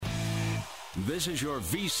This is your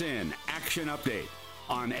VSiN Action Update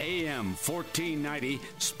on AM 1490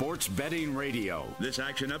 Sports Betting Radio. This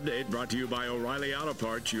action update brought to you by O'Reilly Auto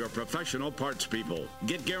Parts, your professional parts people.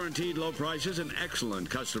 Get guaranteed low prices and excellent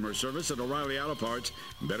customer service at O'Reilly Auto Parts.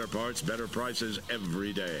 Better parts, better prices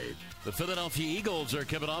every day. The Philadelphia Eagles are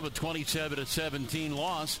coming off a 27-17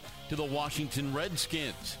 loss to the Washington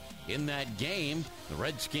Redskins. In that game, the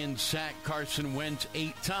Redskins sacked Carson Wentz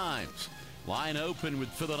 8 times. Line open with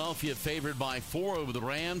Philadelphia favored by 4 over the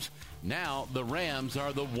Rams. Now the Rams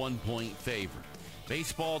are the 1-point favorite.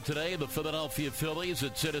 Baseball today, the Philadelphia Phillies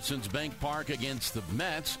at Citizens Bank Park against the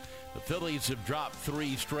Mets. The Phillies have dropped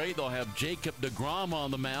 3 straight. They'll have Jacob deGrom on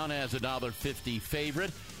the mound as a $1.50 favorite.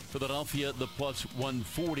 Philadelphia, the plus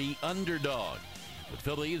 140 underdog. The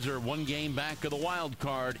Phillies are 1 game back of the wild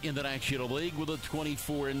card in the National League with a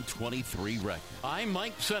 24-23 record. I'm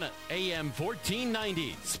Mike Sennett, AM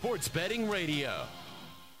 1490 Sports Betting Radio.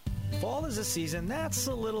 Fall is a season that's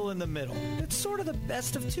a little in the middle. It's sort of the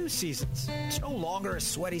best of 2 seasons. It's no longer a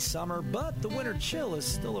sweaty summer, but the winter chill is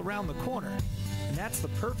still around the corner. And that's the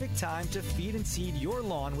perfect time to feed and seed your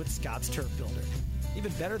lawn with Scott's Turf Builder.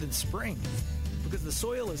 Even better than spring, because the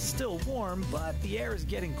soil is still warm, but the air is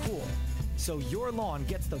getting cool. So your lawn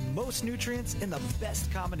gets the most nutrients in the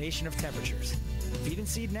best combination of temperatures. Feed and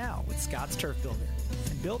seed now with Scott's Turf Builder.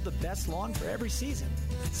 And build the best lawn for every season.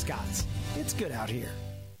 Scott's. It's good out here.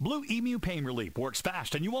 Blue Emu Pain Relief works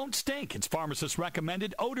fast and you won't stink. It's pharmacist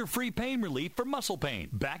recommended odor-free pain relief for muscle pain,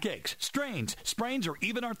 backaches, strains, sprains, or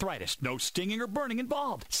even arthritis. No stinging or burning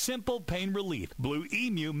involved. Simple pain relief. Blue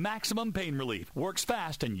Emu Maximum Pain Relief works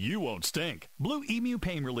fast and you won't stink. Blue Emu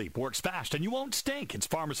Pain Relief works fast and you won't stink. It's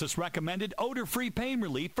pharmacist recommended odor-free pain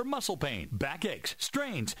relief for muscle pain, backaches,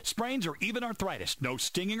 strains, sprains, or even arthritis. No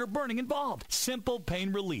stinging or burning involved. Simple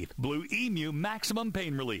pain relief. Blue Emu Maximum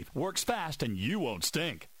Pain Relief works fast and you won't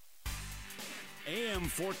stink. AM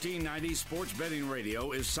 1490 Sports Betting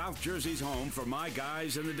Radio is South Jersey's home for My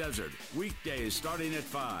Guys in the Desert. Weekdays starting at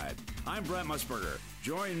 5. I'm Brent Musburger.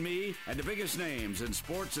 Join me and the biggest names in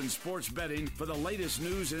sports and sports betting for the latest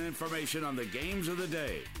news and information on the games of the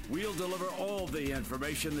day. We'll deliver all the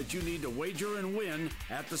information that you need to wager and win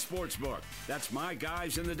at the sportsbook. That's My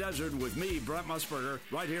Guys in the Desert with me, Brent Musburger,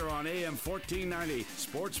 right here on AM 1490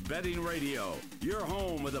 Sports Betting Radio. Your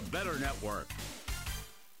home with a better network.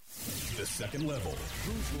 The second level.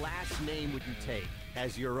 Whose last name would you take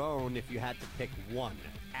as your own if you had to pick one?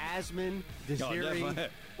 Asman, Desiri,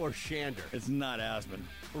 or Shander? It's not Asman.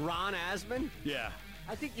 Ron Asman? Yeah.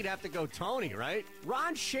 I think you'd have to go Tony, right?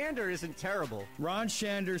 Ron Shander isn't terrible. Ron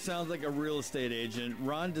Shander sounds like a real estate agent.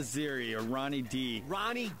 Ron Desiri or Ronnie D.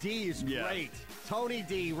 Ronnie D is great. Tony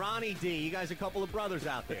D, Ronnie D. You guys a couple of brothers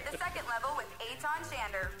out there. The second level with Eitan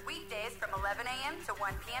Shander. Weekdays from 11 a.m. to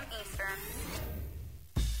 1 p.m. Eastern.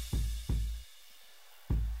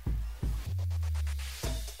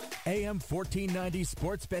 AM 1490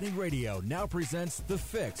 Sports Betting Radio now presents The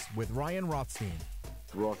Fix with Ryan Rothstein.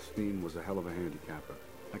 Rothstein was a hell of a handicapper.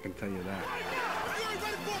 I can tell you that. If you ain't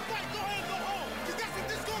ready for a fight, go ahead and go home. Because that's what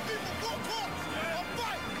this going to be for full court. A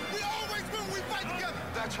fight. We always win when we fight together.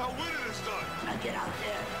 That's how winning is done. Now get out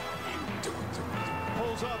there and do it.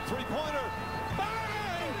 Pulls up, three-pointer.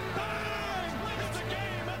 Bang! Bang! It's a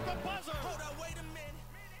game at the buzzer. Hold on, wait a minute.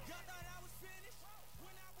 Y'all thought I was finished?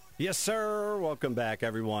 Yes, sir. Welcome back,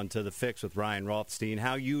 everyone, to The Fix with Ryan Rothstein.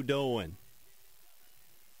 How you doing?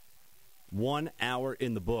 1 hour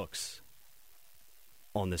in the books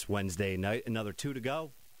on this Wednesday night. Another 2 to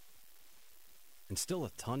go. And still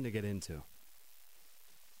a ton to get into.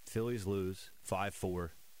 Phillies lose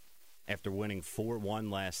 5-4 after winning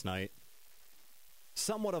 4-1 last night.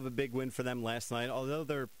 Somewhat of a big win for them last night, although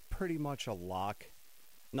they're pretty much a lock.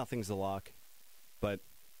 Nothing's a lock, but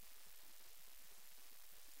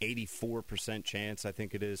 84% chance, I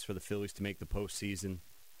think it is, for the Phillies to make the postseason.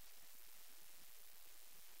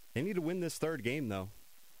 They need to win this third game, though.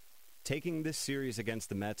 Taking this series against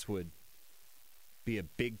the Mets would be a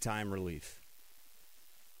big-time relief.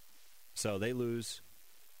 So they lose.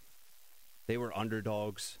 They were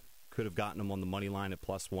underdogs. Could have gotten them on the money line at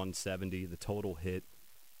plus 170. The total hit,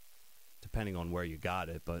 depending on where you got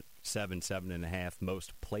it, but 7.5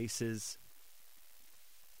 most places.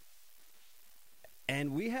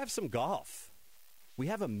 And we have some golf. We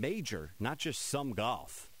have a major, not just some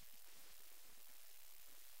golf.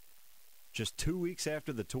 Just 2 weeks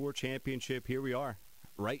after the Tour Championship, here we are,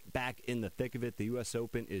 right back in the thick of it. The U.S.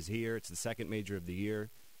 Open is here. It's the second major of the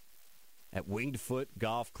year at Winged Foot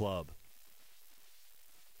Golf Club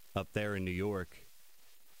up there in New York.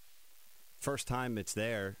 First time it's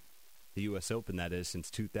there, the U.S. Open, that is, since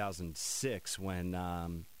 2006 when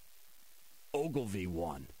Ogilvy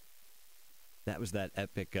won. That was that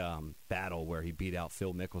epic battle where he beat out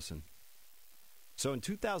Phil Mickelson. So in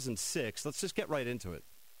 2006, let's just get right into it.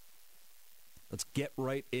 Let's get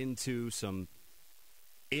right into some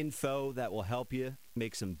info that will help you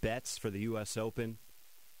make some bets for the U.S. Open,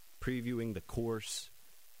 previewing the course,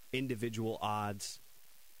 individual odds,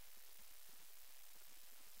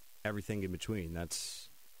 everything in between. That's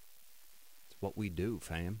what we do,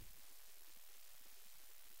 fam.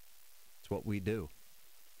 It's what we do.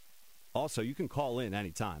 Also, you can call in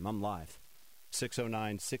anytime. I'm live.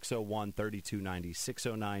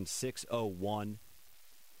 609-601-3290.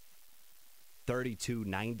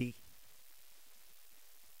 609-601-3290.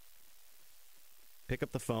 Pick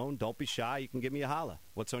up the phone. Don't be shy. You can give me a holla.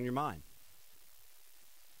 What's on your mind?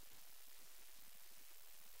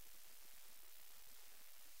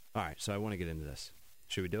 All right, so I want to get into this.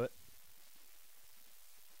 Should we do it?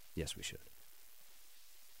 Yes, we should.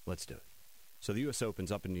 Let's do it. So the U.S.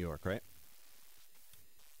 Open's up in New York, right?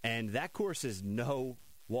 And that course is no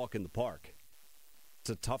walk in the park.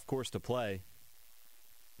 It's a tough course to play.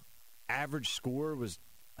 Average score was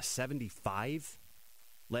a 75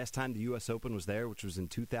 last time the U.S. Open was there, which was in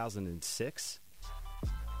 2006.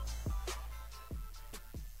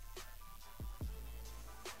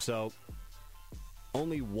 So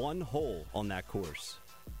only one hole on that course.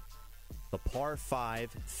 The par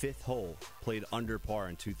 5 fifth hole played under par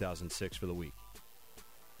in 2006 for the week.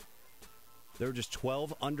 There were just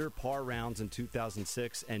 12 under par rounds in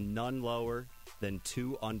 2006 and none lower than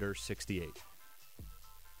 2 under 68.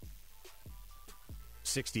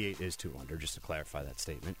 68 is 2 under, just to clarify that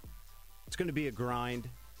statement. It's going to be a grind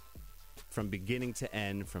from beginning to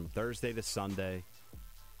end, from Thursday to Sunday.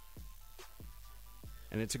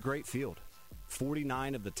 And it's a great field.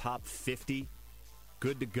 49 of the top 50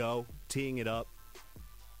 good to go, teeing it up.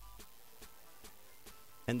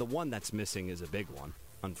 And the one that's missing is a big one,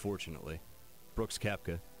 unfortunately. Brooks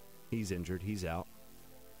Koepka. He's injured. He's out.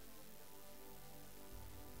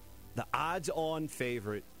 The odds-on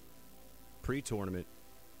favorite pre-tournament,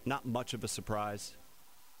 not much of a surprise.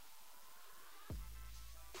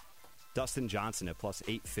 Dustin Johnson at plus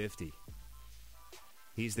 850.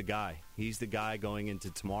 He's the guy. He's the guy going into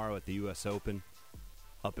tomorrow at the U.S. Open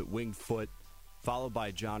up at Winged Foot. Followed by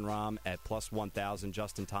Jon Rahm at plus 1,000,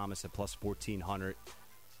 Justin Thomas at plus 1,400.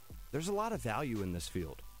 There's a lot of value in this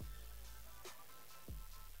field.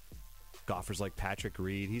 Golfers like Patrick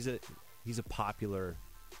Reed, he's a popular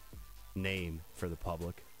name for the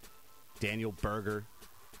public. Daniel Berger,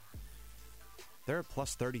 they're at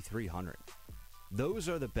plus 3,300. Those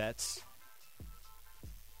are the bets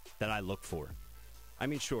that I look for. I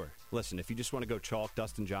mean, sure. Listen, if you just want to go chalk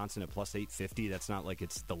Dustin Johnson at plus 850, that's not like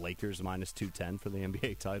it's the Lakers minus 210 for the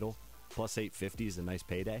NBA title. Plus 850 is a nice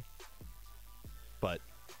payday. But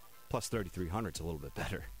plus 3,300 is a little bit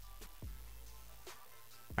better.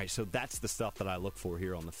 All right, so that's the stuff that I look for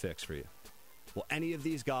here on the fix for you. Will any of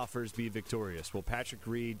these golfers be victorious? Will Patrick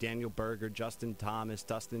Reed, Daniel Berger, Justin Thomas,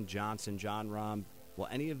 Dustin Johnson, Jon Rahm, will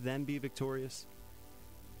any of them be victorious?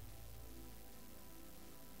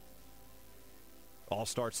 All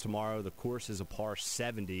starts tomorrow. The course is a par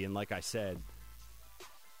 70, and like I said,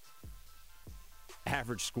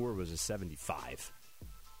 average score was a 75.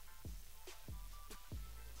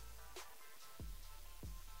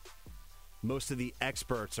 Most of the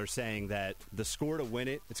experts are saying that the score to win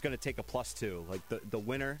it, it's going to take a +2. Like the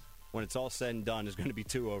winner, when it's all said and done, is going to be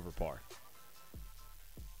 2 over par.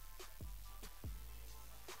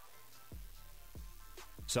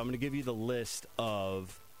 So I'm going to give you the list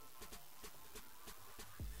of,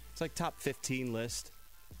 it's like top 15 list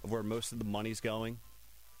of where most of the money's going,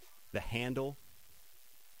 the handle,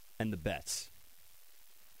 and the bets.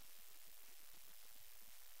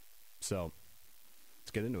 So let's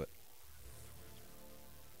get into it.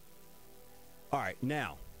 All right,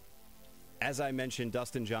 now, as I mentioned,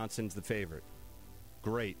 Dustin Johnson's the favorite.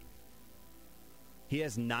 Great. He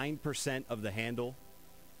has 9% of the handle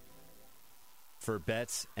for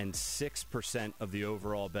bets and 6% of the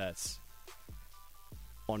overall bets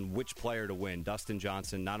on which player to win. Dustin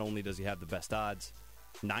Johnson, not only does he have the best odds,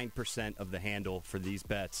 9% of the handle for these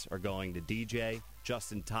bets are going to DJ,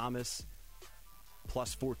 Justin Thomas,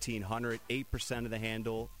 plus 1,400, 8% of the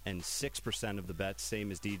handle, and 6% of the bets,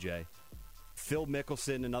 same as DJ. Phil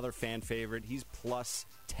Mickelson, another fan favorite, he's plus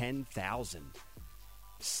 10,000.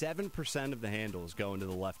 7% of the handle is going to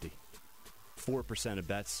the lefty. 4% of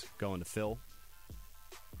bets going to Phil.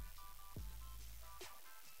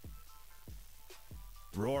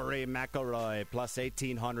 Rory McIlroy, plus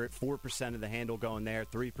 1,800, 4% of the handle going there,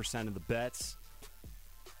 3% of the bets.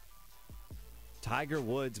 Tiger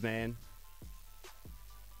Woods, man.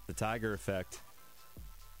 The Tiger effect.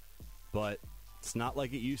 But it's not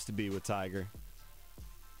like it used to be with Tiger,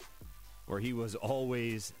 where he was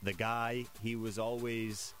always the guy. He was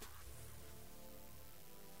always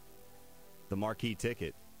the marquee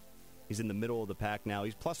ticket. He's in the middle of the pack now.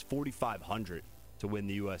 He's plus 4,500 to win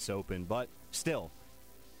the U.S. Open. But still,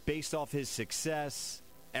 based off his success,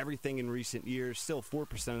 everything in recent years, still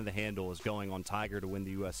 4% of the handle is going on Tiger to win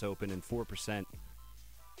the U.S. Open, and 4%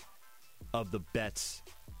 of the bets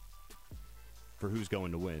for who's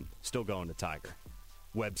going to win still going to Tiger.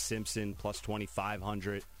 Webb Simpson, plus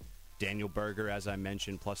 2,500. Daniel Berger, as I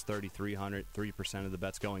mentioned, plus 3,300. 3% of the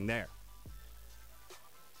bets going there.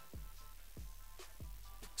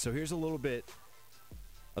 So here's a little bit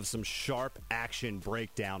of some sharp action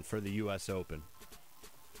breakdown for the U.S. Open.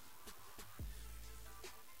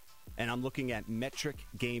 And I'm looking at Metric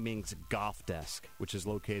Gaming's Golf Desk, which is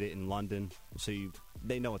located in London. So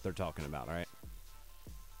they know what they're talking about, all right?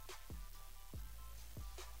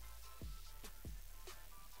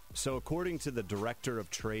 So according to the director of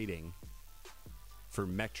trading for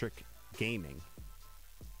Metric Gaming,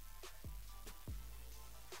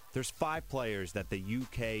 there's 5 players that the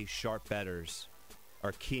UK sharp bettors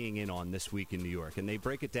are keying in on this week in New York. And they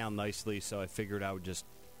break it down nicely, so I figured I would just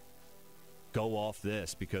go off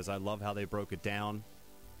this because I love how they broke it down.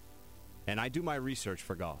 And I do my research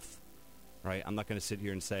for golf, right? I'm not going to sit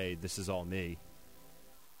here and say this is all me.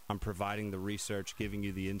 I'm providing the research, giving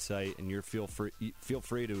you the insight, and you're feel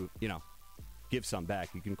free to, give some back.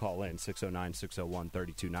 You can call in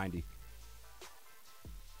 609-601-3290.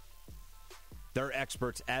 They're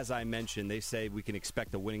experts, as I mentioned. They say we can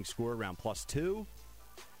expect a winning score around +2.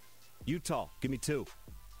 Utah, give me 2.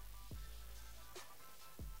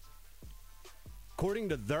 According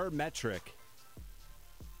to their metric,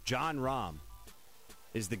 Jon Rahm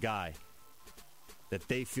is the guy that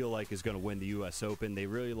they feel like is going to win the U.S. Open. They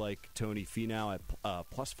really like Tony Finau at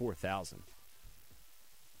plus 4,000.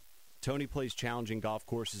 Tony plays challenging golf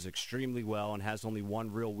courses extremely well and has only one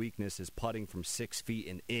real weakness, is putting from 6 feet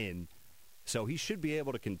and in. So he should be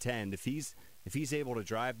able to contend if he's able to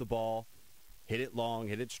drive the ball, hit it long,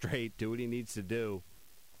 hit it straight, do what he needs to do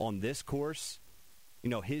on this course.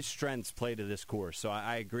 His strengths play to this course. So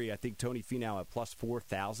I agree. I think Tony Finau at plus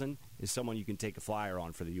 4,000 is someone you can take a flyer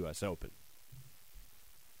on for the U.S. Open.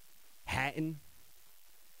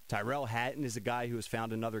 Tyrell Hatton is a guy who has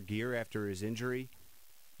found another gear after his injury.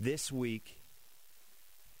 This week,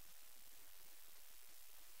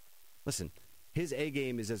 listen, his A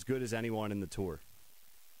game is as good as anyone in the tour.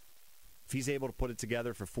 If he's able to put it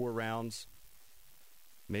together for 4 rounds,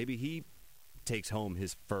 maybe he takes home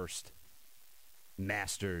his first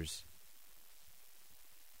Masters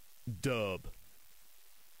dub.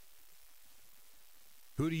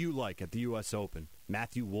 Who do you like at the U.S. Open?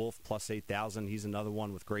 Matthew Wolff, plus 8,000. He's another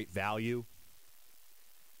one with great value.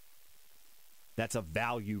 That's a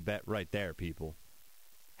value bet right there, people.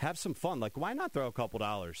 Have some fun. Why not throw a couple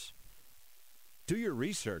dollars? Do your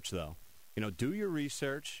research, though. Do your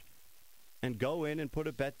research and go in and put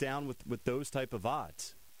a bet down with those type of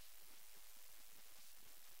odds.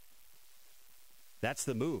 That's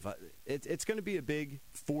the move. It's going to be a big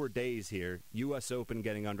 4 days here. U.S. Open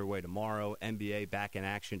getting underway tomorrow. NBA back in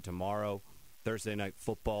action tomorrow. Thursday night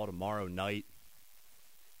football tomorrow night.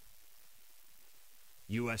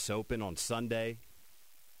 U.S. Open on Sunday,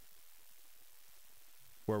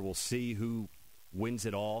 where we'll see who wins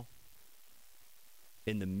it all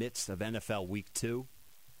in the midst of NFL Week 2.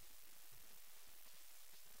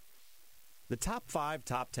 The top 5,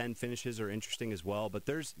 top 10 finishes are interesting as well, but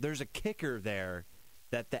there's a kicker there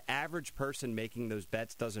that the average person making those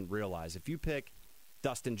bets doesn't realize. If you pick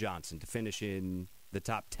Dustin Johnson to finish in the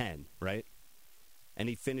top 10, right, and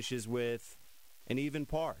he finishes with an even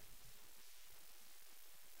par,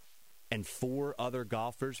 and 4 other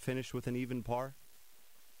golfers finish with an even par,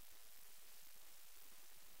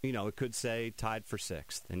 it could say tied for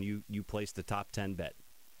 6th, and you place the top 10 bet.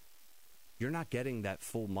 You're not getting that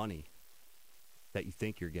full money that you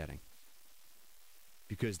think you're getting.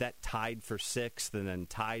 Because that tied for 6th and then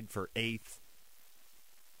tied for 8th.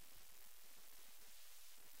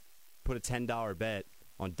 Put a $10 bet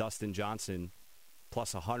on Dustin Johnson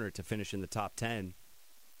plus 100 to finish in the top 10.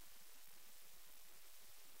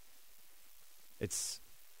 It's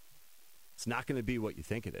not going to be what you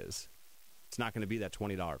think it is. It's not going to be that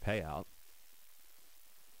 $20 payout.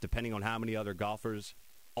 Depending on how many other golfers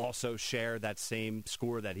also share that same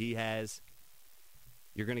score that he has,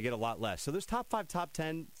 you're going to get a lot less. So those top 5, top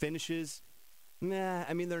 10 finishes,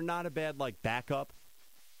 they're not a bad backup.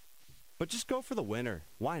 But just go for the winner.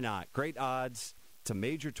 Why not? Great odds. It's a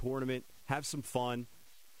major tournament. Have some fun.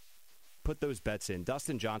 put those bets in.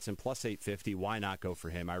 Dustin Johnson, plus 850. Why not go for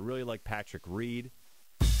him? I really like Patrick Reed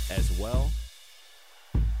as well.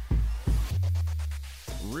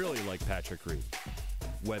 Really like Patrick Reed.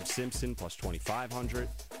 Webb Simpson, plus 2,500.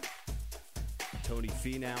 Tony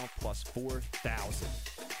Finau, plus 4,000.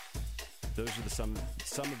 Those are some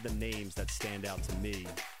of the names that stand out to me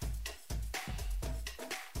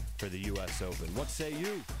for the U.S. Open. What say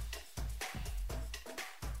you?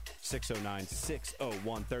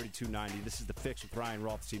 609-601-3290. This is The Fix with Ryan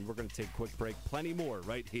Rothstein. We're going to take a quick break. Plenty more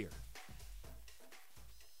right here.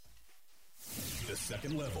 The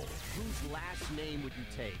second level. Whose last name would you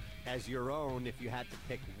take as your own if you had to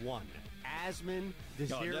pick one? Asman,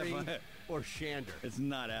 Desiri, or Shander? It's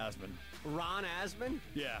not Asman. Ron Asman?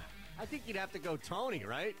 Yeah. I think you'd have to go Tony,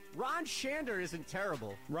 right? Ron Shander isn't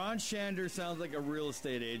terrible. Ron Shander sounds like a real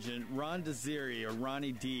estate agent. Ron Desiri or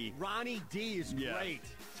Ronnie D. Ronnie D is great.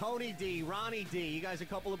 Tony D, Ronnie D. You guys a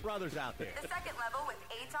couple of brothers out there. The second level with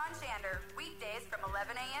Eitan Shander. Weekdays from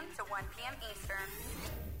 11 a.m. to 1 p.m. Eastern.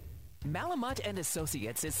 Malamut and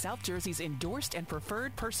Associates is South Jersey's endorsed and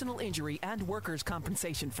preferred personal injury and workers'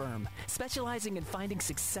 compensation firm, specializing in finding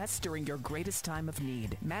success during your greatest time of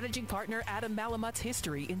need. Managing partner Adam Malamut's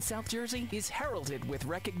history in South Jersey is heralded with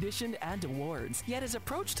recognition and awards, yet his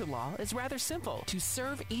approach to law is rather simple: to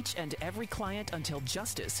serve each and every client until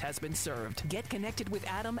justice has been served. Get connected with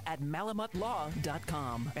Adam at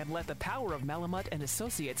malamutlaw.com and let the power of Malamut and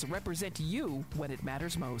Associates represent you when it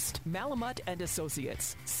matters most. Malamut and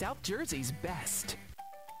Associates, South Jersey's best.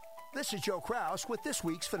 This is Joe Kraus with this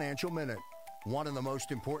week's Financial Minute. One of the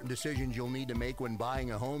most important decisions you'll need to make when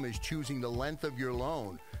buying a home is choosing the length of your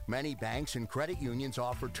loan. Many banks and credit unions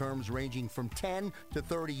offer terms ranging from 10 to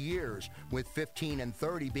 30 years, with 15 and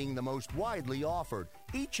 30 being the most widely offered.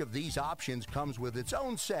 Each of these options comes with its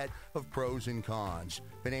own set of pros and cons.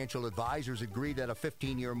 Financial advisors agree that a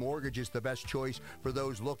 15-year mortgage is the best choice for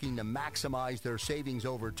those looking to maximize their savings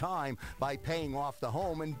over time by paying off the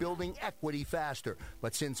home and building equity faster.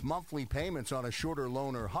 But since monthly payments on a shorter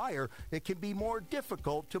loan are higher, it can be more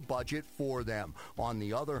difficult to budget for them. On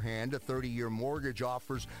the other hand, a 30-year mortgage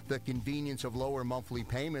offers the convenience of lower monthly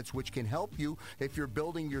payments, which can help you if you're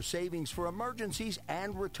building your savings for emergencies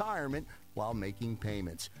and retirement while making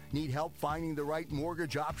payments. Need help finding the right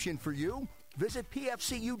mortgage option for you? Visit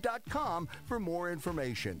pfcu.com for more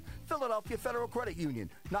information. Philadelphia Federal Credit Union.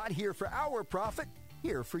 Not here for our profit,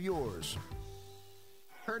 here for yours.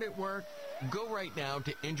 Hurt at work? Go right now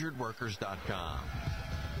to injuredworkers.com.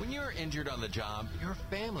 When you're injured on the job, your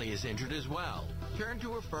family is injured as well. Turn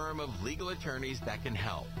to a firm of legal attorneys that can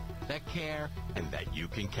help, that care, and that you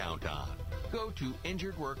can count on. Go to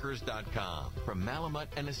injuredworkers.com from Malamut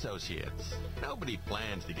and Associates. Nobody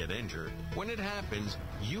plans to get injured. When it happens,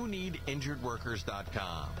 you need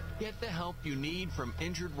injuredworkers.com. Get the help you need from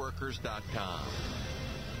injuredworkers.com.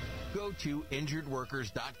 Go to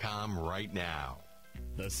injuredworkers.com right now.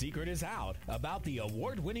 The secret is out about the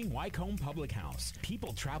award-winning Wycombe Public House.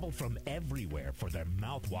 People travel from everywhere for their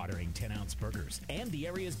mouth-watering 10-ounce burgers and the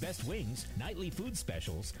area's best wings, nightly food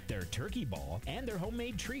specials, their turkey ball, and their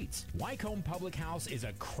homemade treats. Wycombe Public House is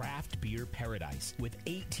a craft beer paradise with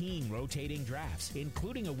 18 rotating drafts,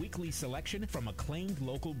 including a weekly selection from acclaimed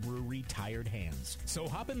local brewery Tired Hands. So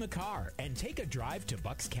hop in the car and take a drive to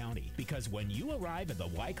Bucks County, because when you arrive at the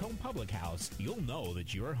Wycombe Public House, you'll know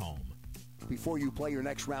that you're home. Before you play your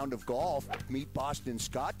next round of golf, meet Boston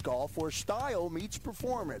Scott Golf, where style meets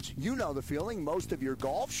performance. You know the feeling. Most of your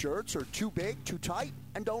golf shirts are too big, too tight,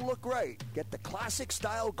 and don't look great. Get the classic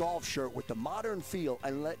style golf shirt with the modern feel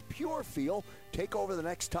and let pure feel take over the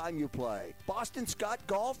next time you play.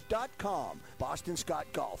 BostonScottGolf.com. Boston Scott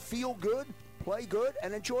Golf. Feel good, play good,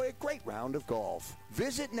 and enjoy a great round of golf.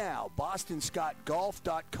 Visit now,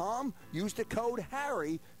 BostonScottGolf.com. Use the code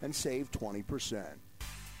HARRY and save 20%.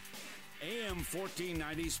 AM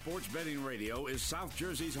 1490 Sports Betting Radio is South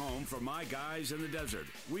Jersey's home for my guys in the desert.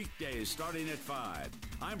 Weekdays starting at 5.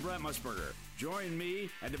 I'm Brent Musburger. Join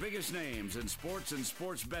me and the biggest names in sports and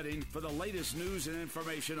sports betting for the latest news and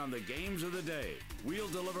information on the games of the day. We'll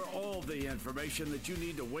deliver all the information that you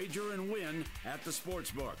need to wager and win at the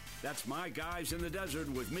sportsbook. That's my guys in the desert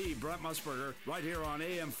with me, Brent Musburger, right here on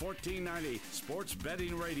AM 1490 Sports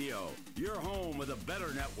Betting Radio. Your home with a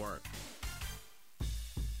better network.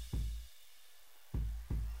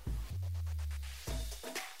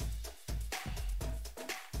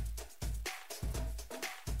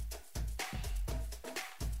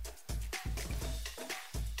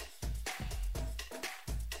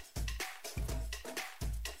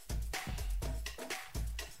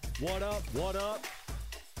 What up? What up?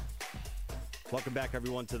 Welcome back,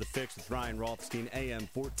 everyone, to The Fix with Ryan Rothstein, AM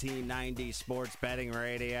 1490 Sports Betting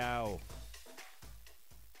Radio.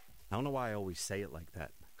 I don't know why I always say it like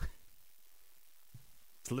that.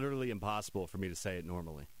 It's literally impossible for me to say it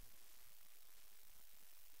normally.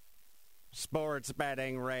 Sports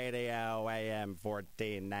Betting Radio, AM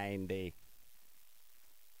 1490.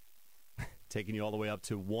 Taking you all the way up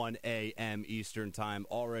to 1 a.m. Eastern Time.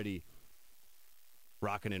 Already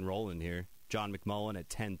rocking and rolling here. John McMullen at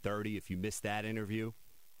 10:30. If you missed that interview,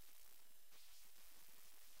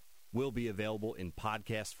 will be available in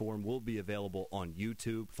podcast form. Will be available on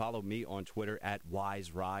YouTube. Follow me on Twitter at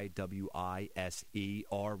WiseRye, WiseRye.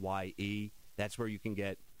 That's where you can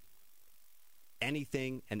get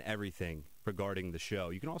anything and everything regarding the show.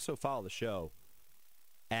 You can also follow the show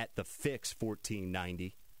at The Fix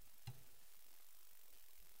 1490.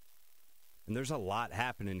 And there's a lot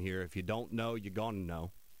happening here. If you don't know, you're going to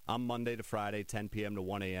know. I'm Monday to Friday, 10 p.m. to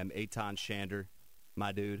 1 a.m. Eitan Shander,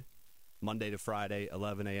 my dude. Monday to Friday,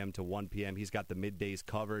 11 a.m. to 1 p.m. He's got the middays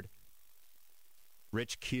covered.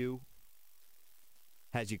 Rich Q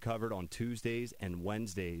has you covered on Tuesdays and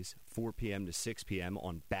Wednesdays, 4 p.m. to 6 p.m.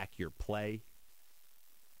 on Back Your Play.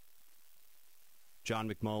 John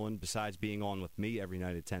McMullen, besides being on with me every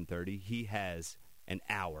night at 10:30, he has an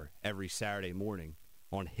hour every Saturday morning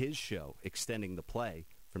on his show, extending the play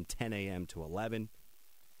from 10 a.m. to 11.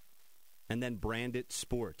 And then Brandit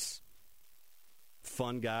Sports.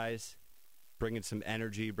 Fun guys, bringing some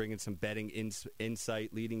energy, bringing some betting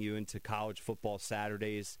insight, leading you into college football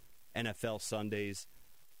Saturdays, NFL Sundays,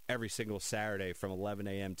 every single Saturday from 11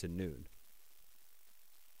 a.m. to noon.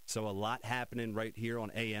 So a lot happening right here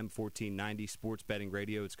on AM 1490 Sports Betting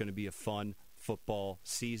Radio. It's going to be a fun football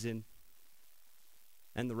season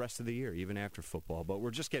and the rest of the year, even after football. But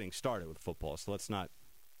we're just getting started with football, so let's not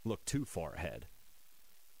look too far ahead.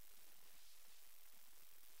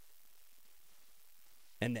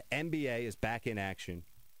 And the NBA is back in action.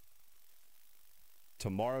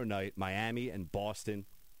 Tomorrow night, Miami and Boston.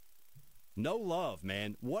 No love,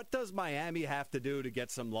 man. What does Miami have to do to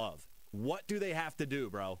get some love? What do they have to do,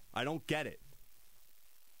 bro? I don't get it.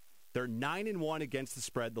 They're 9-1 against the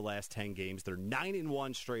spread the last 10 games. They're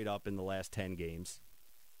 9-1 straight up in the last 10 games.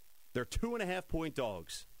 They're 2.5-point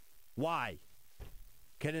dogs. Why?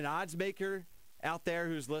 Can an odds maker out there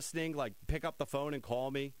who's listening, like, pick up the phone and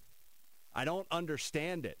call me? I don't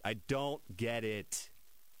understand it. I don't get it.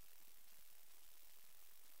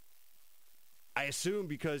 I assume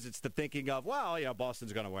because it's the thinking of, well, you know,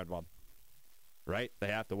 Boston's going to win one. Right? They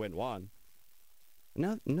have to win one.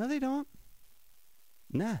 No, they don't.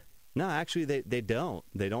 Nah. No, actually, they don't.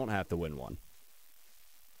 They don't have to win one.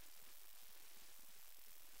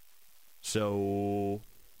 So,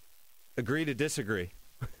 agree to disagree.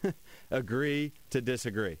 Agree to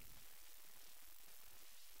disagree.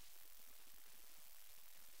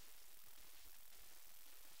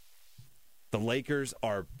 The Lakers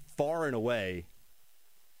are far and away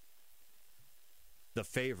the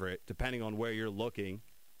favorite, depending on where you're looking.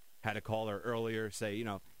 Had a caller earlier say, you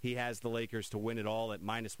know, he has the Lakers to win it all at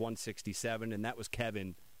minus 167, and that was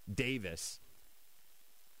Kevin Davis.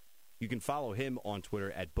 You can follow him on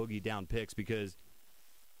Twitter at BoogieDownPicks because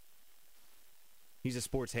he's a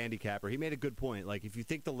sports handicapper. He made a good point. Like, if you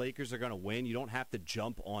think the Lakers are going to win, you don't have to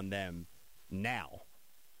jump on them now.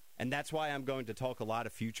 And that's why I'm going to talk a lot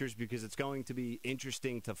of futures, because it's going to be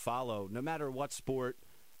interesting to follow, no matter what sport,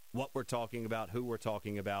 what we're talking about, who we're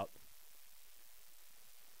talking about.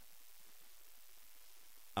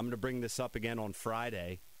 I'm going to bring this up again on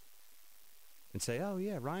Friday and say, oh,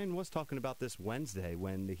 yeah, Ryan was talking about this Wednesday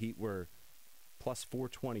when the Heat were plus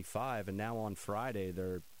 425, and now on Friday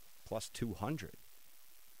they're plus 200.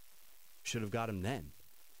 Should have got him then.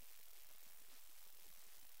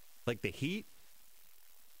 Like, the Heat,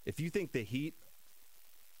 if you think the Heat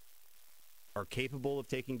are capable of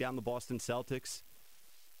taking down the Boston Celtics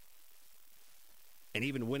and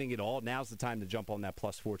even winning it all, now's the time to jump on that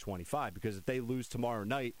plus 425, because if they lose tomorrow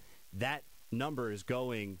night, that number is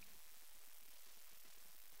going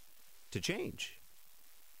to change.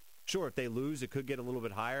 Sure, if they lose, it could get a little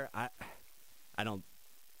bit higher. I don't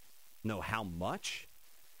know how much.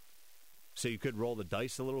 So you could roll the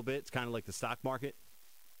dice a little bit. It's kind of like the stock market.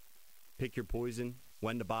 Pick your poison,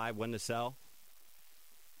 when to buy, when to sell.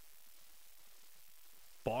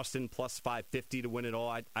 Boston plus 550 to win it all.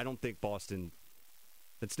 I don't think Boston...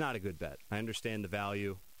 It's not a good bet. I understand the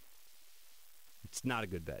value. It's not a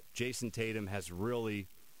good bet. Jason Tatum has really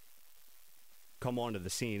come onto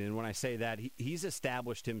the scene. And when I say that, he's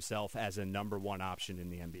established himself as a number one option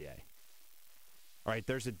in the NBA. All right,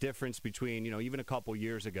 there's a difference between, you know, even a couple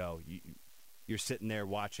years ago, you're sitting there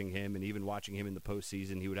watching him, and even watching him in the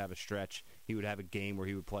postseason, he would have a stretch. He would have a game where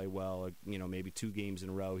he would play well, or, you know, maybe 2 games in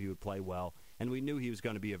a row he would play well. And we knew he was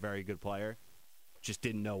going to be a very good player. just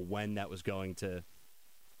didn't know when that was going to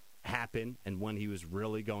happen and when he was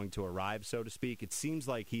really going to arrive, so to speak. It seems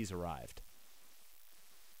like he's arrived.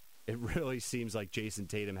 It really seems like Jason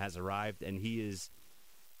Tatum has arrived, and he is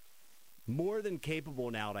more than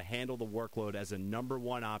capable now to handle the workload as a number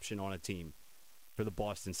one option on a team for the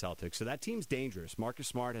Boston Celtics. So that team's dangerous. Marcus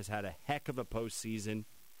Smart has had a heck of a postseason,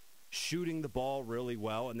 shooting the ball really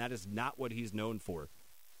well, and that is not what he's known for.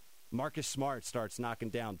 Marcus Smart starts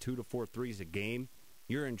knocking down 2 to 4 threes a game.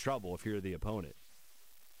 You're in trouble if you're the opponent.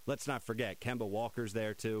 Let's not forget, Kemba Walker's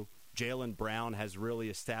there too. Jaylen Brown has really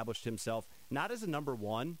established himself, not as a number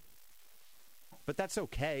one, but that's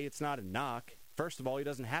okay. It's not a knock. First of all, he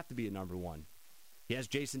doesn't have to be a number one. He has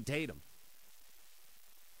Jason Tatum.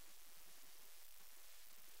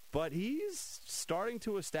 But he's starting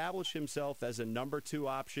to establish himself as a number two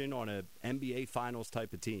option on an NBA Finals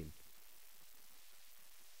type of team.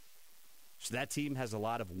 So that team has a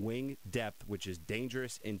lot of wing depth, which is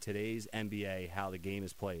dangerous in today's NBA, how the game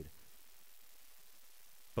is played.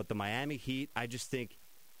 But the Miami Heat, I just think,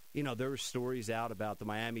 there were stories out about the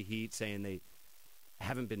Miami Heat saying they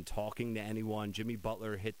haven't been talking to anyone. Jimmy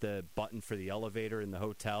Butler hit the button for the elevator in the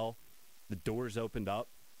hotel. The doors opened up.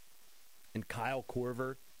 And Kyle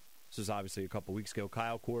Korver, this was obviously a couple weeks ago,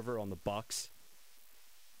 Kyle Korver on the Bucks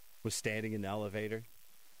was standing in the elevator.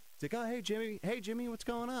 He's like, oh, hey, Jimmy. Hey, Jimmy, what's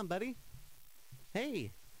going on, buddy?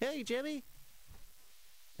 Hey, Jimmy.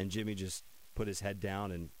 And Jimmy just put his head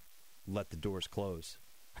down and let the doors close.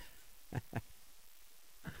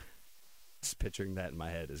 Just picturing that in my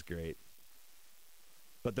head is great.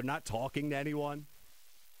 But they're not talking to anyone.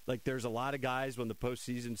 Like, there's a lot of guys when the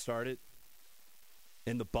postseason started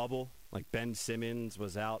in the bubble. Like, Ben Simmons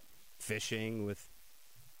was out fishing with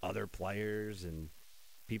other players, and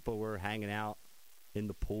people were hanging out in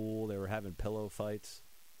the pool. They were having pillow fights.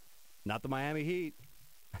 Not the Miami Heat.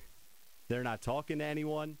 They're not talking to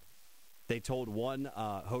anyone. They told one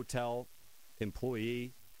hotel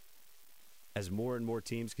employee, as more and more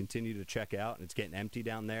teams continue to check out, and it's getting empty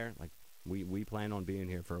down there, like, we plan on being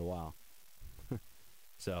here for a while.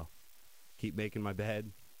 So, keep making my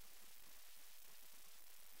bed.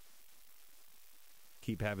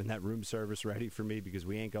 Keep having that room service ready for me because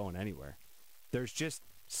we ain't going anywhere. They just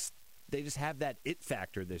have that it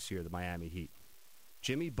factor this year, the Miami Heat.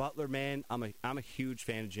 Jimmy Butler, man, I'm a huge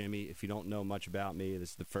fan of Jimmy. If you don't know much about me,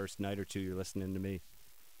 this is the first night or two you're listening to me.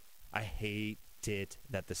 I hate it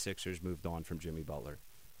that the Sixers moved on from Jimmy Butler.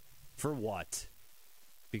 For what?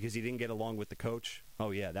 Because he didn't get along with the coach? Oh,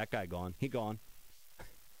 yeah, that guy gone. He gone.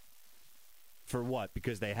 For what?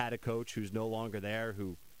 Because they had a coach who's no longer there,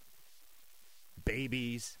 who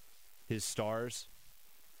babies his stars?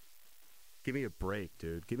 Give me a break,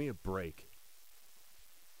 dude. Give me a break.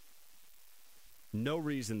 No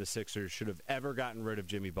reason the Sixers should have ever gotten rid of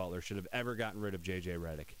Jimmy Butler, should have ever gotten rid of J.J.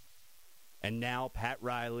 Redick. And now Pat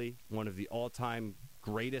Riley, one of the all-time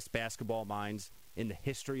greatest basketball minds in the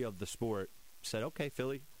history of the sport, said, okay,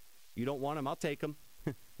 Philly, you don't want him, I'll take him.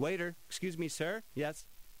 Waiter, excuse me, sir. Yes.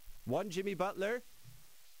 One Jimmy Butler,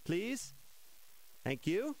 please. Thank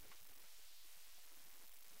you.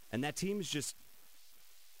 And that team is just,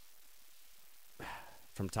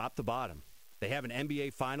 from top to bottom. They have an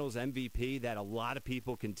NBA Finals MVP that a lot of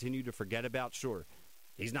people continue to forget about. Sure,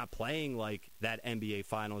 he's not playing like that NBA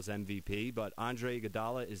Finals MVP, but Andre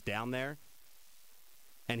Iguodala is down there.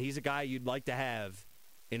 And he's a guy you'd like to have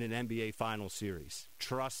in an NBA Finals series.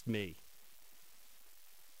 Trust me.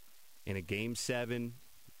 In a Game 7,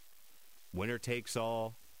 winner takes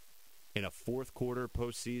all, in a fourth quarter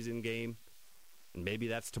postseason game, and maybe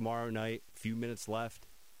that's tomorrow night, a few minutes left,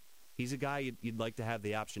 he's a guy you'd like to have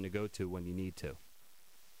the option to go to when you need to.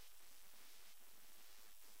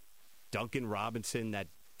 Duncan Robinson, that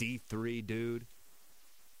D3 dude,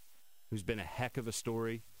 who's been a heck of a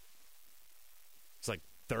story. It's like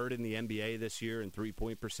third in the NBA this year in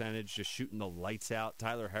three-point percentage, just shooting the lights out.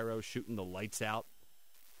 Tyler Herro shooting the lights out.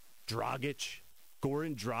 Dragic,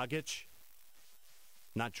 Goran Dragic.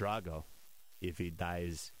 Not Drago. If he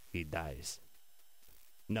dies, he dies.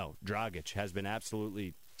 No, Dragic has been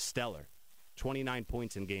absolutely stellar. 29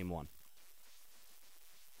 points in Game 1.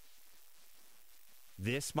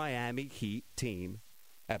 This Miami Heat team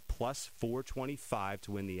at plus 425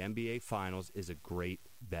 to win the NBA Finals is a great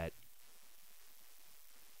bet.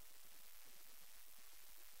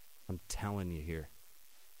 I'm telling you here,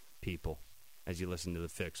 people, as you listen to The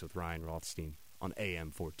Fix with Ryan Rothstein on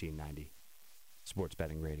AM 1490, Sports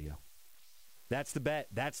Betting Radio. That's the bet.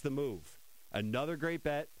 That's the move. Another great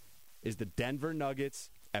bet is the Denver Nuggets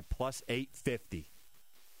at plus 850.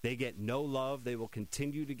 They get no love. They will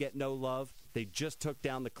continue to get no love. They just took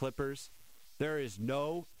down the Clippers. There is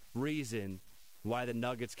no reason why the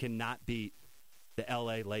Nuggets cannot beat the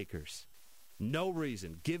L.A. Lakers. No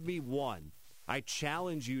reason. Give me one. I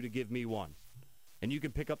challenge you to give me one. And you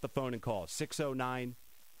can pick up the phone and call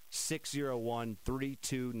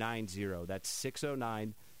 609-601-3290. That's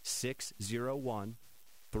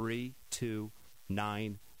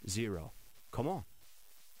 609-601-3290. Come on.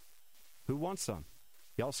 Who wants some?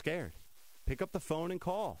 Y'all scared? Pick up the phone and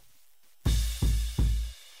call.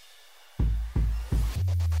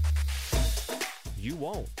 You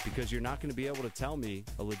won't, because you're not going to be able to tell me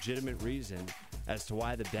a legitimate reason as to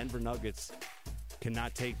why the Denver Nuggets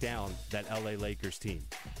cannot take down that LA Lakers team.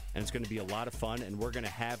 And it's going to be a lot of fun, and we're going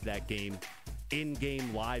to have that game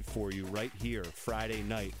in-game live for you right here Friday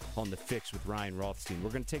night on The Fix with Ryan Rothstein.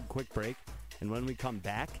 We're going to take a quick break, and when we come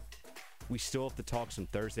back, we still have to talk some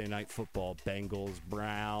Thursday night football, Bengals,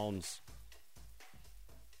 Browns.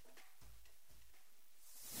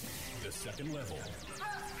 The second level.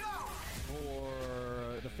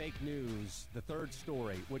 For the fake news, the third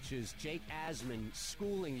story, which is Jake Asman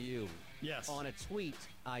schooling you on a tweet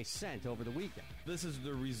I sent over the weekend. This is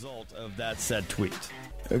the result of that said tweet.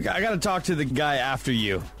 I got to talk to the guy after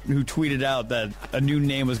you who tweeted out that a new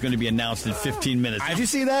name was going to be announced in 15 minutes. Did you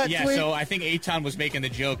see that Yeah, tweet? so I think Eitan was making the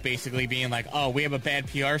joke, basically being like, oh, we have a bad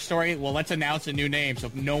PR story? Well, let's announce a new name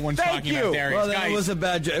so no one's talking about Darius. Well, that was a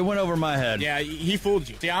bad joke. It went over my head. Yeah, he fooled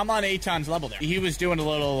you. See, I'm on Eitan's level there. He was doing a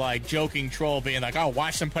little, like, joking troll, being like, oh,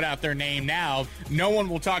 watch them put out their name now. No one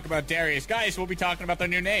will talk about Darius. Guys, we'll be talking about their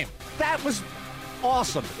new name. That was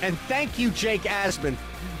awesome. And thank you, Jake Asman.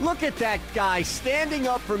 Look at that guy standing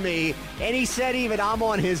up for me, and he said even I'm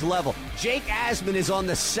on his level. Jake Asman is on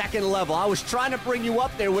the second level. I was trying to bring you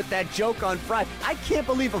up there with that joke on Friday. I can't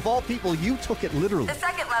believe, of all people, you took it literally. The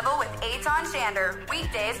second level with Eitan Shander,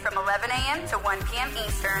 weekdays from 11 a.m. to 1 p.m.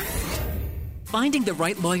 Eastern. Finding the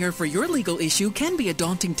right lawyer for your legal issue can be a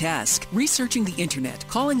daunting task. Researching the internet,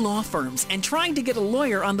 calling law firms, and trying to get a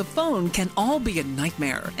lawyer on the phone can all be a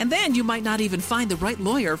nightmare. And then you might not even find the right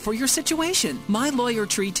lawyer for your situation. My Lawyer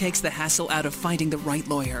Tree takes the hassle out of finding the right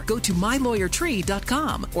lawyer. Go to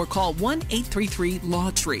mylawyertree.com or call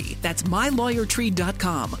 1-833-LAW-TREE. That's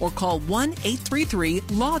mylawyertree.com or call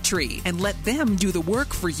 1-833-LAW-TREE and let them do the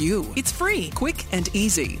work for you. It's free, quick, and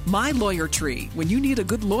easy. My Lawyer Tree. When you need a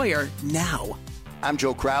good lawyer, now. I'm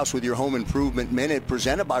Joe Kraus with your Home Improvement Minute,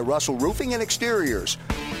 presented by Russell Roofing and Exteriors.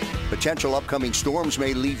 Potential upcoming storms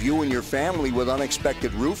may leave you and your family with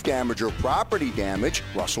unexpected roof damage or property damage.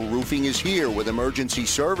 Russell Roofing is here with emergency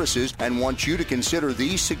services and wants you to consider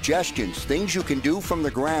these suggestions. Things you can do from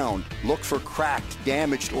the ground. Look for cracked,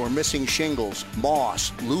 damaged, or missing shingles,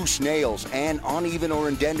 moss, loose nails, and uneven or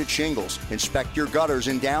indented shingles. Inspect your gutters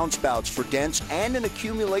and downspouts for dents and an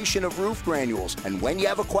accumulation of roof granules. And when you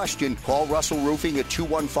have a question, call Russell Roofing at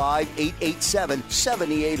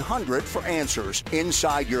 215-887-7800 for answers.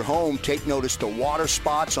 Inside your home, take notice to water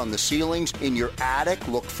spots on the ceilings. In your attic,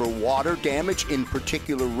 look for water damage in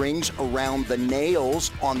particular rings around the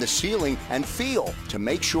nails on the ceiling, and feel to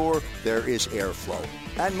make sure there is airflow.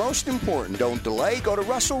 And most important, don't delay. Go to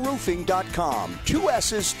russellroofing.com. 2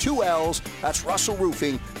 S's, 2 L's. That's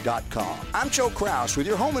russellroofing.com. I'm Joe Kraus with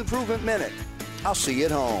your Home Improvement Minute. I'll see you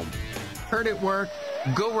at home. Hurt at work?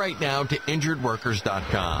 Go right now to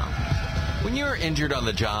injuredworkers.com. When you're injured on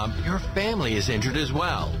the job, your family is injured as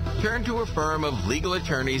well. Turn to a firm of legal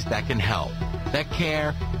attorneys that can help, that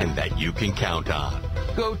care, and that you can count on.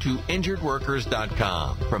 Go to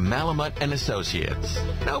injuredworkers.com from Malamut and Associates.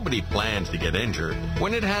 Nobody plans to get injured.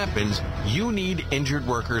 When it happens, you need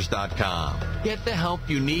injuredworkers.com. Get the help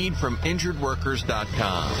you need from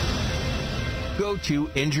injuredworkers.com. Go to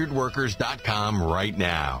injuredworkers.com right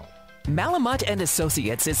now. Malamut and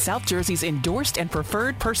Associates is South Jersey's endorsed and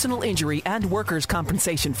preferred personal injury and workers'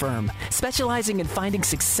 compensation firm, specializing in finding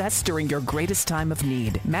success during your greatest time of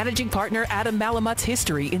need. Managing partner Adam Malamut's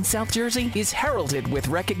history in South Jersey is heralded with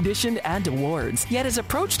recognition and awards, yet his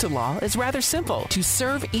approach to law is rather simple: to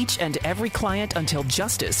serve each and every client until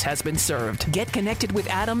justice has been served. Get connected with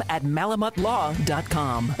Adam at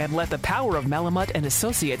malamutlaw.com and let the power of Malamut and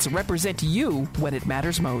Associates represent you when it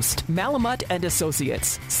matters most. Malamut and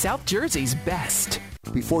Associates, South Jersey's best.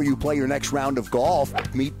 Before you play your next round of golf,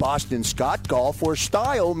 meet Boston Scott Golf, where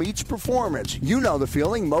style meets performance. You know the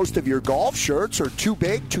feeling. Most of your golf shirts are too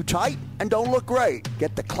big, too tight, and don't look great.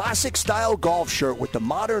 Get the classic style golf shirt with the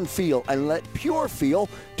modern feel and let pure feel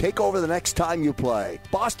take over the next time you play.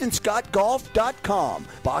 BostonScottGolf.com.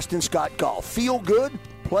 Boston Scott Golf. Feel good,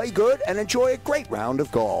 play good, and enjoy a great round of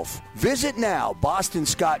golf. Visit now,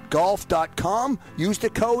 BostonScottGolf.com. Use the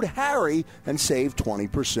code HARRY and save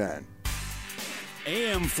 20%.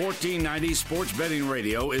 AM 1490 Sports Betting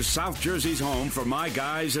Radio is South Jersey's home for My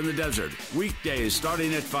Guys in the Desert. Weekdays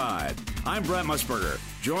starting at 5. I'm Brent Musburger.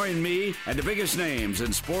 Join me and the biggest names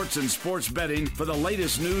in sports and sports betting for the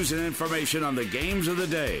latest news and information on the games of the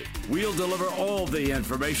day. We'll deliver all the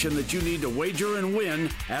information that you need to wager and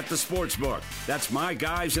win at the sportsbook. That's My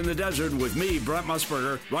Guys in the Desert with me, Brent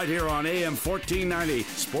Musburger, right here on AM 1490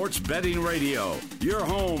 Sports Betting Radio. Your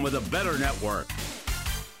home with a better network.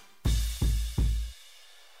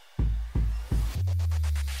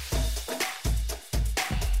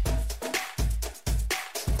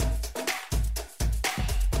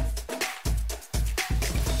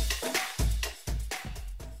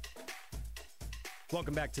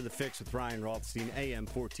 Welcome back to The Fix with Ryan Rothstein, AM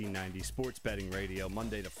 1490, Sports Betting Radio,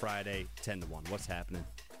 Monday to Friday, 10 to 1. What's happening?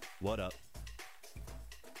 What up?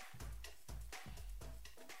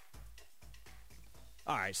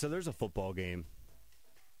 All right, so there's a football game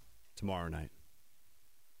tomorrow night.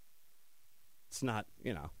 It's not,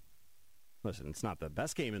 listen, it's not the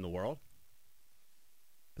best game in the world.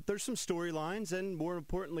 But there's some storylines, and more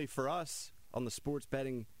importantly for us on the Sports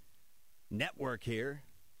Betting Network here,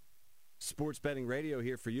 Sports Betting Radio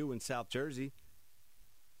here for you in South Jersey.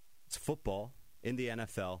 It's football in the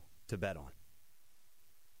NFL to bet on.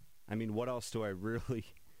 I mean, what else do I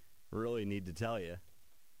really need to tell you?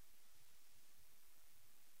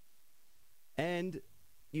 And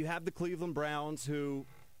you have the Cleveland Browns who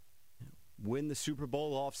win the Super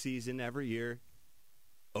Bowl offseason every year.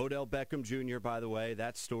 Odell Beckham Jr., by the way,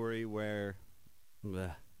 that story where,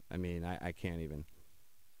 I can't even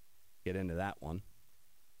get into that one.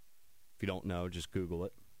 If you don't know, just Google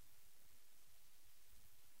it.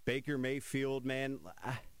 Baker Mayfield, man,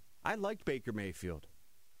 I liked Baker Mayfield.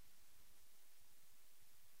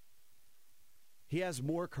 He has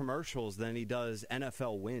more commercials than he does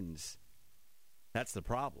NFL wins. That's the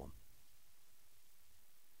problem.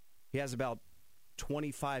 He has about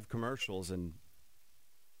 25 commercials and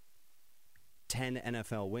 10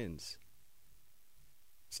 NFL wins.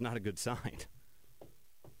 It's not a good sign.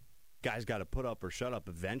 Guys got to put up or shut up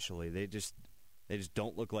eventually. They just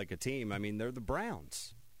don't look like a team. I mean, they're the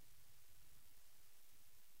Browns.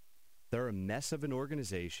 They're a mess of an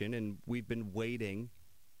organization, and we've been waiting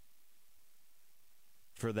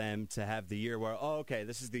for them to have the year where,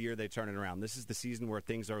 this is the year they turn it around. This is the season where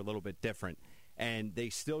things are a little bit different. And they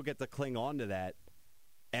still get to cling on to that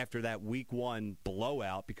after that week one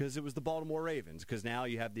blowout because it was the Baltimore Ravens. Because now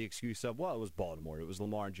you have the excuse of, it was Baltimore. It was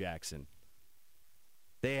Lamar Jackson.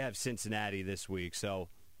 They have Cincinnati this week, so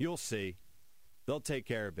you'll see. They'll take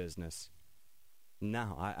care of business.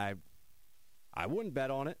 No, I wouldn't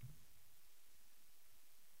bet on it.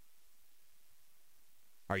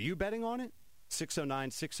 Are you betting on it?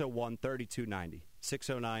 609-601-3290.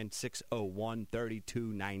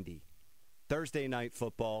 609-601-3290. Thursday night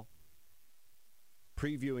football.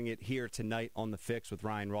 Previewing it here tonight on The Fix with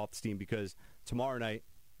Ryan Rothstein because tomorrow night,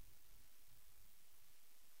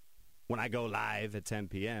 when I go live at 10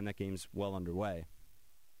 p.m., that game's well underway.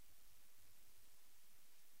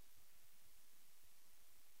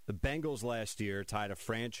 The Bengals last year tied a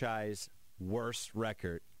franchise worst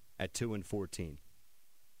record at 2-14.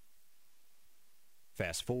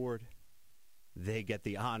 Fast forward, they get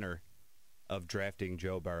the honor of drafting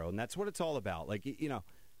Joe Burrow, and that's what it's all about.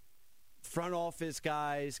 Front office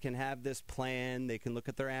guys can have this plan. They can look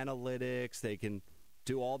at their analytics. They can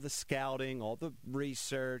do all the scouting, all the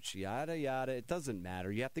research, yada, yada. It doesn't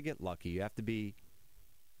matter. You have to get lucky. You have to be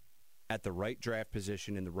at the right draft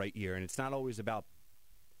position in the right year. And it's not always about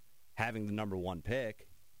having the number one pick.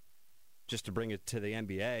 Just to bring it to the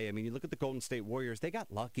NBA, I mean, you look at the Golden State Warriors, they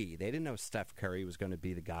got lucky. They didn't know Steph Curry was going to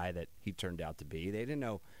be the guy that he turned out to be. They didn't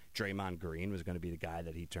know Draymond Green was going to be the guy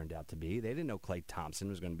that he turned out to be. They didn't know Klay Thompson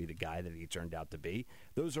was going to be the guy that he turned out to be.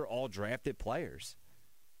 Those are all drafted players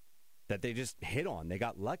that they just hit on. They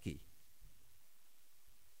got lucky.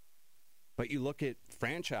 But you look at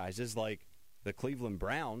franchises like the Cleveland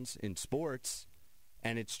Browns in sports,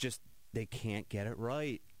 and it's just they can't get it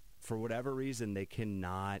right. For whatever reason, they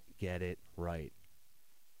cannot get it right.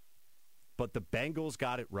 But the Bengals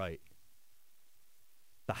got it right.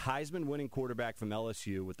 The Heisman-winning quarterback from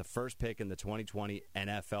LSU with the first pick in the 2020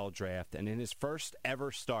 NFL Draft, and in his first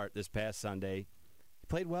ever start this past Sunday, he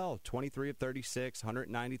played well. 23 of 36,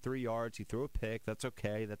 193 yards. He threw a pick. That's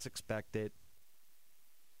okay. That's expected.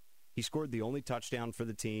 He scored the only touchdown for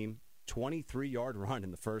the team, 23-yard run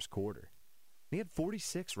in the first quarter. He had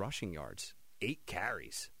 46 rushing yards, 8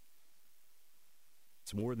 carries.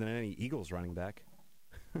 It's more than any Eagles running back.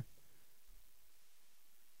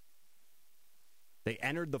 They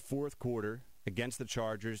entered the fourth quarter against the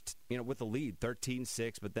Chargers, with the lead,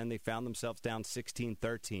 13-6, but then they found themselves down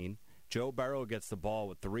 16-13. Joe Burrow gets the ball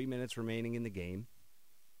with 3 minutes remaining in the game.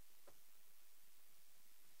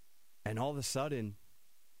 And all of a sudden,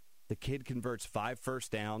 the kid converts 5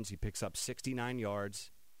 first downs. He picks up 69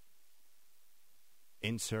 yards.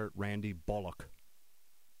 Insert Randy Bullock.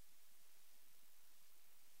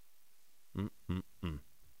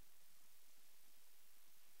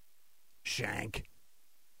 Shank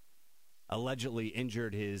allegedly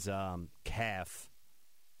injured his calf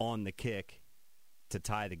on the kick to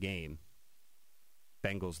tie the game.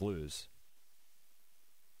 Bengals lose.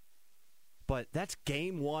 But that's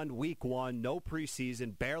game 1, week 1, no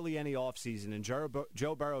preseason, barely any offseason, and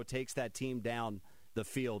Joe Burrow takes that team down the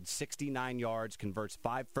field, 69 yards, converts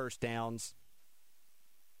 5 first downs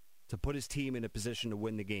to put his team in a position to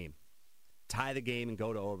win the game. Tie the game and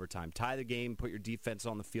go to overtime. Tie the game, put your defense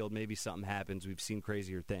on the field, maybe something happens. We've seen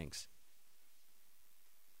crazier things.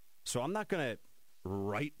 So I'm not going to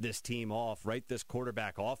write this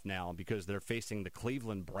quarterback off now because they're facing the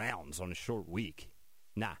Cleveland Browns on a short week.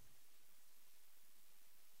 Nah.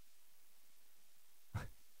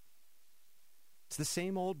 It's the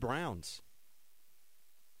same old Browns.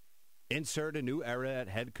 Insert a new era at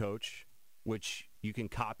head coach, which you can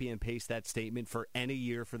copy and paste that statement for any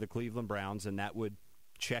year for the Cleveland Browns, and that would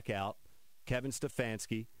check out. Kevin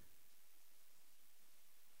Stefanski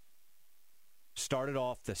started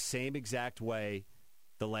off the same exact way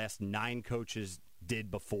the last 9 coaches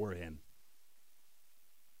did before him.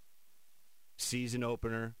 Season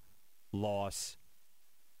opener, loss.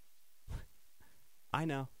 I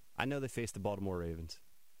know they faced the Baltimore Ravens.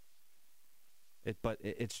 But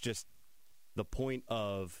it's just the point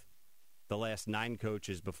of the last 9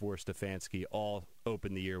 coaches before Stefanski all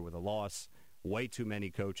opened the year with a loss. Way too many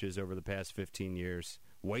coaches over the past 15 years.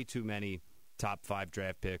 Way too many top 5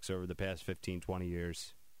 draft picks over the past 15, 20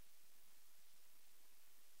 years.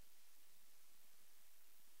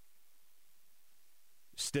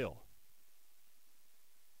 Still.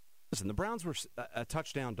 Listen, the Browns were a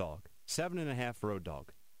touchdown dog. 7.5 road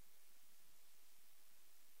dog.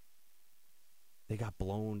 They got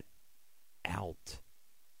blown out.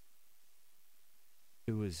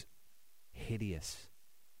 It was hideous.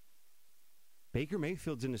 Baker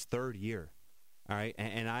Mayfield's in his 3rd year. All right,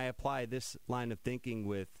 and I apply this line of thinking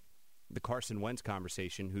with the Carson Wentz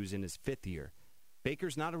conversation, who's in his 5th year.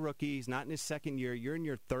 Baker's not a rookie. He's not in his 2nd year. You're in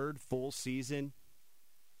your 3rd full season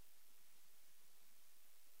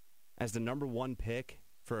as the number 1 pick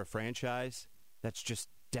for a franchise that's just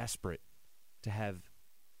desperate to have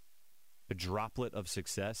a droplet of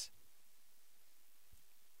success.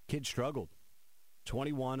 Kid struggled.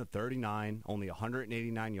 21 of 39, only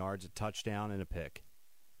 189 yards, a touchdown, and a pick.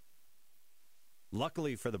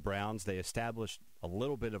 Luckily for the Browns, they established a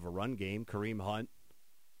little bit of a run game. Kareem Hunt,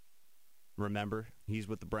 remember, he's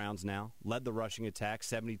with the Browns now, led the rushing attack,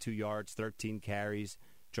 72 yards, 13 carries.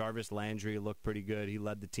 Jarvis Landry looked pretty good. He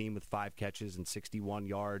led the team with 5 catches and 61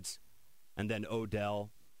 yards. And then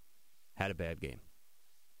Odell had a bad game.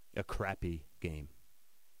 A crappy game.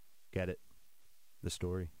 Get it? The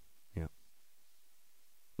story? Yeah.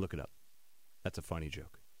 Look it up. That's a funny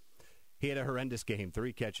joke. He had a horrendous game.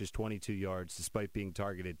 3 catches, 22 yards, despite being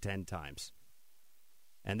targeted 10 times.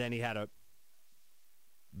 And then he had a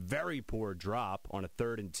very poor drop on a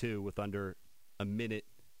 3rd and 2 with under a minute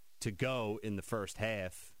to go in the first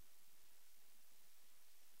half.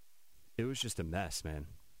 It was just a mess, man.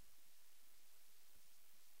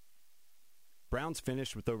 Browns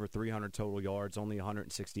finished with over 300 total yards, only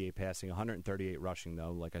 168 passing, 138 rushing,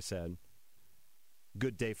 though, like I said.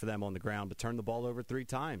 Good day for them on the ground, but turned the ball over 3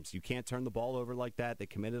 times. You can't turn the ball over like that. They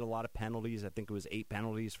committed a lot of penalties. I think it was 8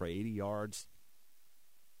 penalties for 80 yards.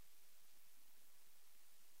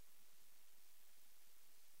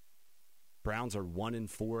 Browns are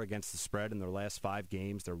 1-4 against the spread in their last 5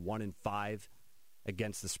 games. They're 1-5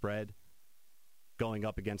 against the spread going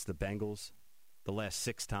up against the Bengals. The last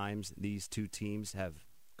 6 times these two teams have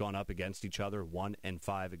gone up against each other,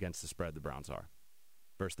 1-5 against the spread, the Browns are,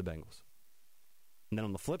 versus the Bengals. And then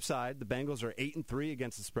on the flip side, the Bengals are 8-3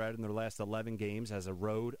 against the spread in their last 11 games as a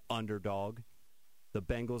road underdog. The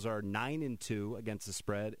Bengals are 9-2 against the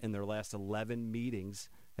spread in their last 11 meetings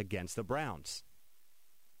against the Browns.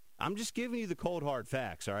 I'm just giving you the cold, hard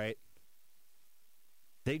facts, all right?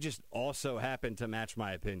 They just also happen to match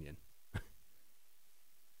my opinion.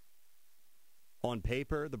 On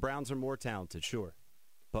paper, the Browns are more talented, sure.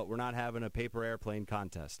 But we're not having a paper airplane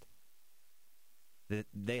contest.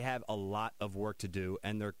 They have a lot of work to do,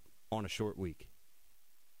 and they're on a short week.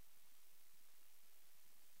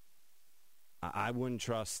 I wouldn't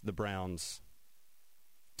trust the Browns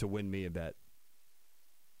to win me a bet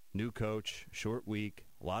new coach, short week,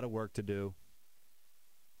 a lot of work to do.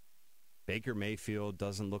 Baker Mayfield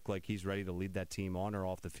doesn't look like he's ready to lead that team on or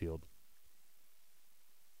off the field.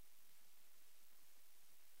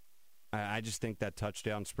 I just think that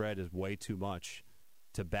touchdown spread is way too much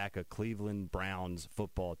to back a Cleveland Browns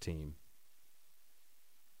football team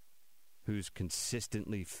who's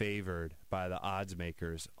consistently favored by the odds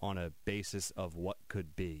makers on a basis of what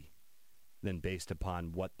could be than based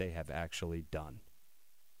upon what they have actually done.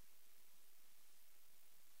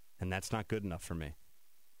 And that's not good enough for me.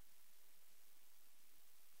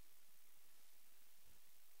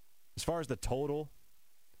 As far as the total,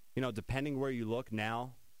 depending where you look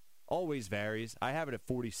now, always varies. I have it at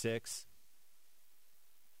 46.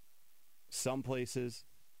 Some places.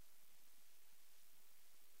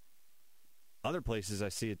 Other places I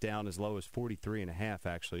see it down as low as 43.5,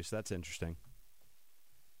 actually, so that's interesting.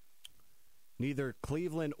 Neither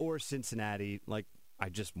Cleveland or Cincinnati, like I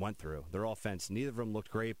just went through, their offense, neither of them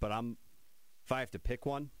looked great, but if I have to pick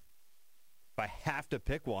one,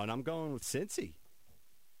 I'm going with Cincy.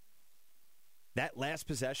 That last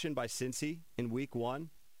possession by Cincy in week 1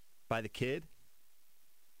 by the kid,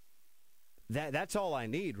 that's all I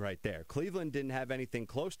need right there. Cleveland didn't have anything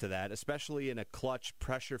close to that, especially in a clutch,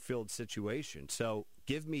 pressure-filled situation. So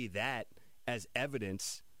give me that as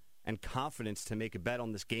evidence and confidence to make a bet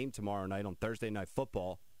on this game tomorrow night on Thursday Night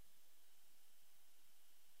Football.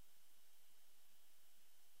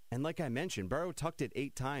 And like I mentioned, Burrow tucked it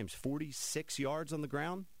 8 times, 46 yards on the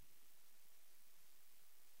ground.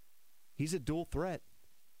 He's a dual threat.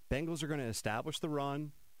 Bengals are going to establish the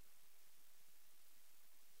run.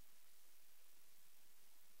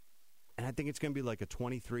 And I think it's going to be like a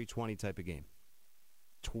 23-20 type of game.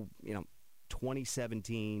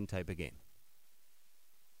 2017 type of game.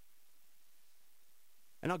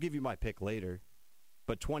 And I'll give you my pick later.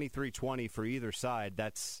 But 23-20 for either side,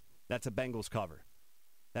 that's a Bengals cover.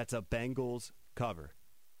 That's a Bengals cover.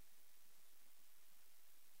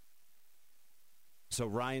 So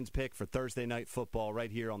Ryan's pick for Thursday Night Football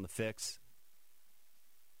right here on The Fix.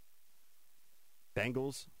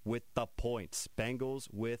 Bengals with the points. Bengals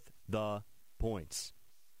with the points.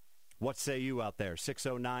 What say you out there?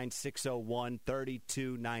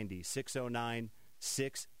 609-601-3290.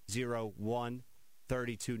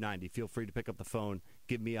 609-601-3290. Feel free to pick up the phone.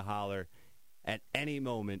 Give me a holler at any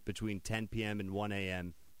moment between 10 p.m. and 1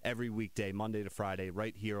 a.m. every weekday, Monday to Friday,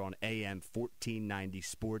 right here on AM 1490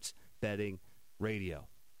 Sports Betting Radio.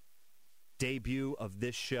 Debut of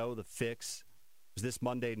this show, The Fix, was this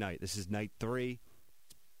Monday night. This is night 3.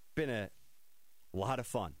 It's been a lot of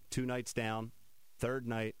fun. 2 nights down, third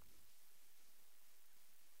night.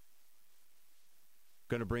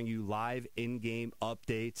 Going to bring you live in-game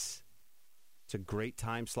updates. It's a great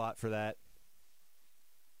time slot for that.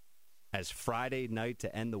 As Friday night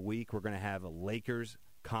to end the week, we're going to have a Lakers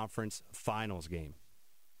Conference Finals game.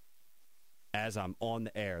 As I'm on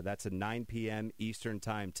the air. That's a 9 p.m. Eastern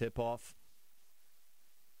Time tip-off.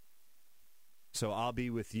 So I'll be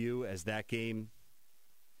with you as that game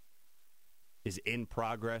is in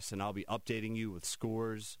progress, and I'll be updating you with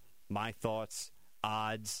scores, my thoughts,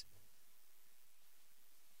 odds,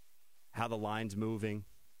 how the line's moving.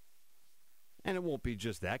 And it won't be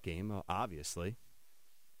just that game, obviously.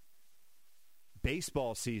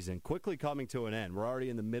 Baseball season quickly coming to an end. We're already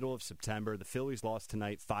in the middle of September. The Phillies lost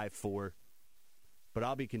tonight 5-4. But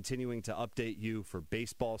I'll be continuing to update you for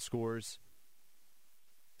baseball scores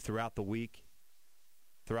throughout the week,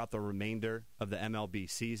 throughout the remainder of the MLB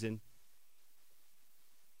season.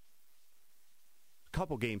 A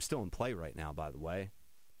couple games still in play right now, by the way.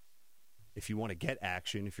 If you want to get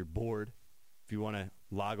action, if you're bored, if you want to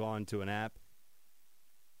log on to an app,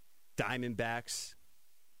 Diamondbacks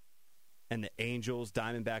and the Angels.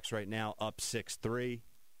 Diamondbacks right now up 6-3.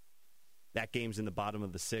 That game's in the bottom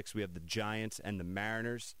of the 6th. We have the Giants and the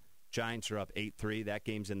Mariners. Giants are up 8-3. That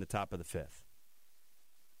game's in the top of the 5th.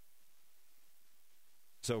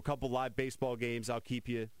 So a couple live baseball games. I'll keep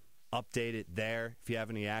you updated there if you have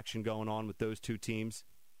any action going on with those two teams.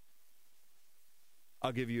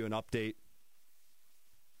 I'll give you an update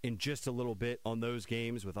in just a little bit on those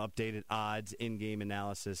games with updated odds, in-game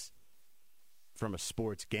analysis from a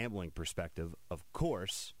sports gambling perspective, of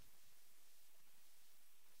course.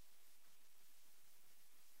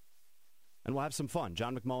 And we'll have some fun.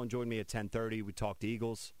 John McMullen joined me at 10:30. We talked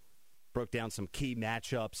Eagles, broke down some key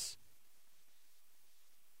matchups.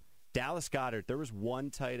 Dallas Goedert, there was one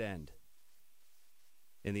tight end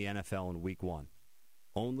in the NFL in Week 1.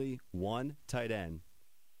 Only one tight end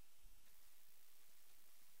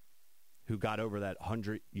who got over that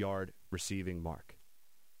 100-yard receiving mark.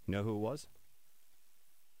 You know who it was?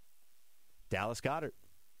 Dallas Goedert.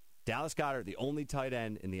 Dallas Goedert, the only tight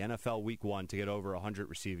end in the NFL Week 1 to get over 100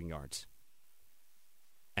 receiving yards.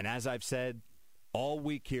 And as I've said all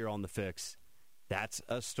week here on The Fix, that's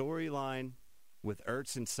a storyline with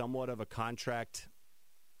Ertz in somewhat of a contract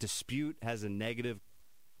dispute, has a negative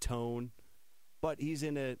tone, but he's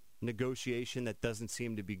in a negotiation that doesn't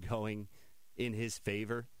seem to be going in his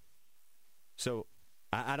favor. So,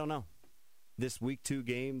 I don't know. This Week 2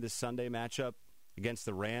 game, this Sunday matchup against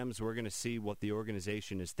the Rams, we're going to see what the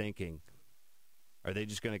organization is thinking. Are they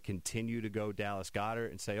just going to continue to go Dallas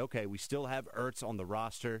Goedert and say, okay, we still have Ertz on the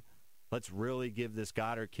roster. Let's really give this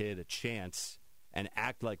Goedert kid a chance and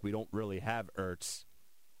act like we don't really have Ertz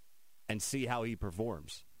and see how he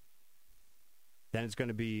performs. Then it's going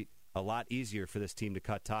to be a lot easier for this team to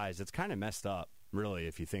cut ties. It's kind of messed up, really,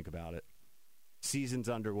 if you think about it. Season's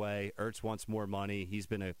underway. Ertz wants more money. He's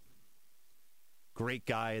been a great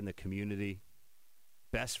guy in the community.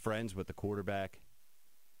 Best friends with the quarterback.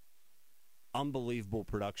 Unbelievable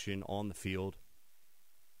production on the field.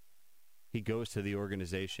 He goes to the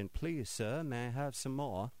organization, please, sir, may I have some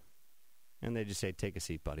more? And they just say, take a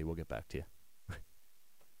seat, buddy. We'll get back to you.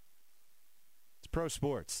 It's pro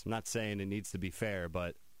sports. I'm not saying it needs to be fair,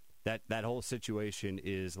 but that whole situation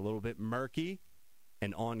is a little bit murky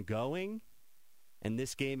and ongoing. And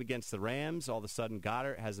this game against the Rams, all of a sudden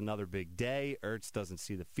Goedert has another big day. Ertz doesn't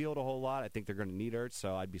see the field a whole lot. I think they're going to need Ertz,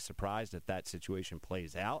 so I'd be surprised if that situation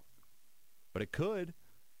plays out. But it could.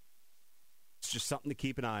 It's just something to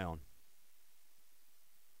keep an eye on.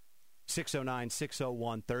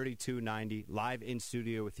 609-601-3290, live in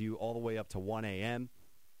studio with you all the way up to 1 a.m.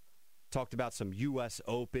 Talked about some U.S.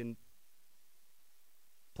 Open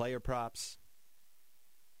player props,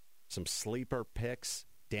 some sleeper picks.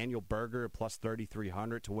 Daniel Berger plus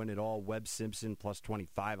 3,300 to win it all. Webb Simpson plus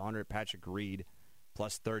 2,500. Patrick Reed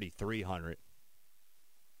plus 3,300.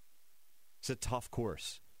 It's a tough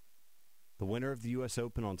course. The winner of the U.S.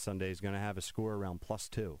 Open on Sunday is going to have a score around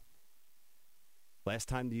 +2. Last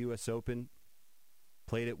time the U.S. Open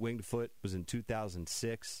played at Winged Foot was in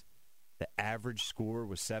 2006. The average score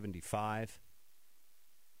was 75.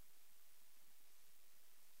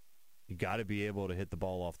 You got to be able to hit the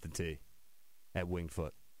ball off the tee at Winged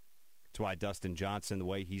Foot. That's why Dustin Johnson, the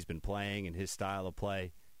way he's been playing and his style of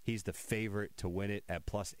play, he's the favorite to win it at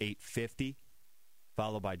 +850,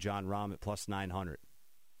 followed by Jon Rahm at +900.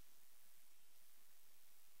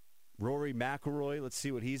 Rory McIlroy, let's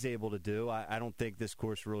see what he's able to do. I don't think this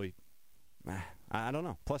course really, I don't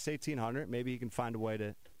know, +1,800. Maybe he can find a way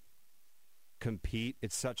to compete.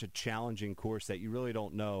 It's such a challenging course that you really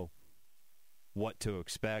don't know what to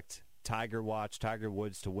expect. Tiger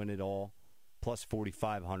Woods to win it all,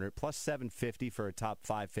 +4,500, +750 for a top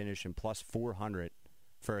 5 finish, and +400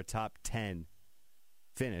 for a top 10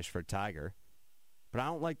 finish for Tiger. But I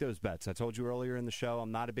don't like those bets. I told you earlier in the show,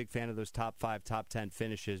 I'm not a big fan of those top 5, top 10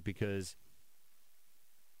 finishes because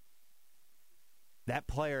that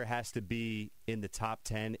player has to be in the top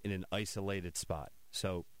 10 in an isolated spot.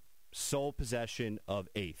 So sole possession of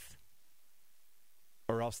 8th.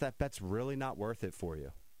 Or else that bet's really not worth it for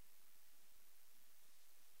you.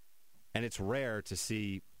 And it's rare to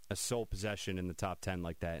see a sole possession in the top 10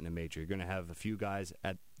 like that in a major. You're going to have a few guys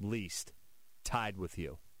at least tied with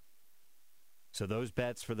you. So those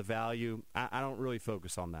bets for the value, I don't really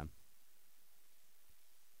focus on them.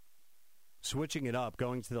 Switching it up,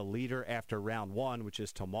 going to the leader after round 1, which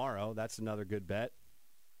is tomorrow. That's another good bet.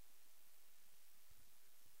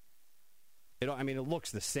 It looks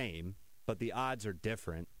the same, but the odds are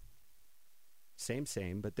different.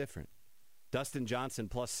 Same, but different. Dustin Johnson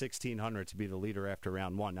 +1,600 to be the leader after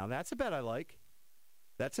round 1. Now, that's a bet I like.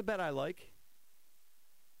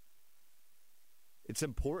 It's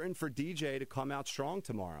important for DJ to come out strong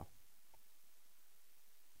tomorrow.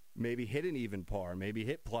 Maybe hit an even par. Maybe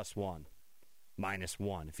hit +1,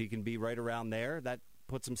 -1. If he can be right around there, that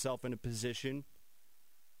puts himself in a position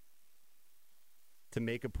to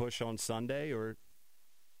make a push on Sunday or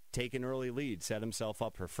take an early lead, set himself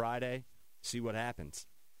up for Friday, see what happens.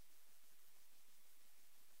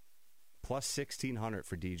 +1,600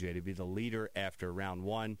 for DJ to be the leader after round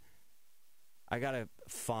 1. I got to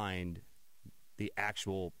find the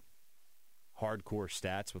actual hardcore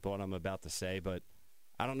stats with what I'm about to say, but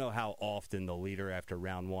I don't know how often the leader after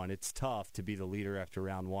round 1. It's tough to be the leader after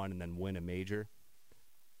round 1 and then win a major.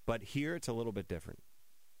 But here it's a little bit different.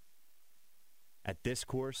 At this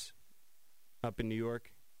course, up in New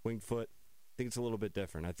York, Winged Foot, I think it's a little bit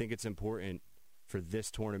different. I think it's important for this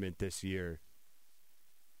tournament this year.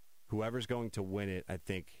 Whoever's going to win it, I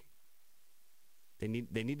think they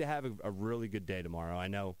need to have a really good day tomorrow. I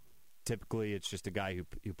know Typically, it's just a guy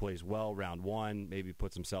who plays well round one, maybe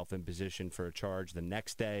puts himself in position for a charge the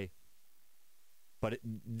next day. But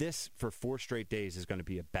this, for 4 straight days, is going to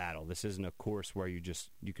be a battle. This isn't a course where you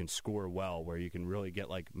can score well, where you can really get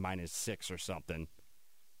like -6 or something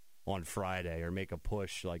on Friday or make a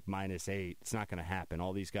push like -8. It's not going to happen.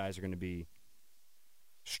 All these guys are going to be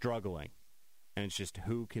struggling. And it's just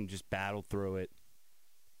who can just battle through it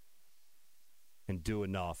and do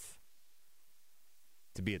enough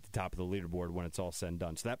to be at the top of the leaderboard when it's all said and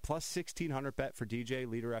done. So that plus 1,600 bet for DJ,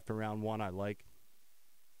 leader after round one, I like.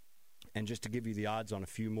 And just to give you the odds on a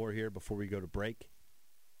few more here before we go to break,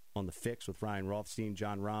 on the fix with Ryan Rothstein,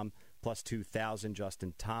 John Rahm, plus 2,000,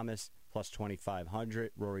 Justin Thomas, plus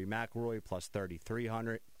 2,500, Rory McIlroy, plus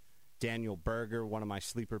 3,300, Daniel Berger, one of my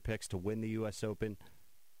sleeper picks to win the U.S. Open,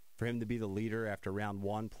 for him to be the leader after round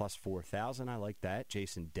one, plus 4,000. I like that.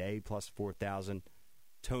 Jason Day, plus 4,000.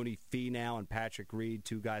 Tony Finau and Patrick Reed,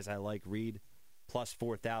 2 guys I like. Reed, plus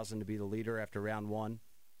 4,000 to be the leader after round one.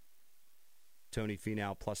 Tony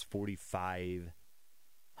Finau, plus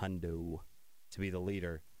 4,500 to be the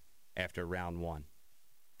leader after round one.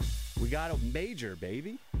 We got a major,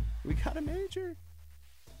 baby. We got a major.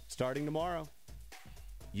 Starting tomorrow.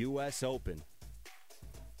 U.S. Open.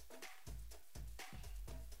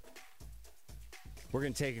 We're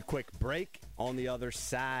going to take a quick break. On the other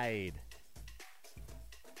side,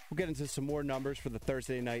 we'll get into some more numbers for the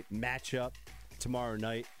Thursday night matchup tomorrow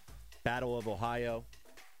night. Battle of Ohio.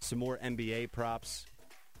 Some more NBA props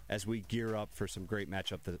as we gear up for some great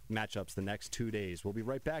matchups the next 2 days. We'll be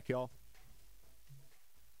right back, y'all.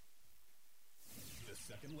 The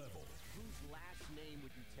second level. Whose last name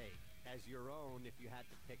would you take as your own if you had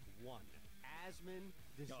to pick one? Asman,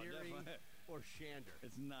 Desiri, or Shander?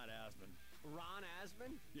 It's not Asman. Ron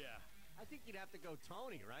Asman? Yeah. I think you'd have to go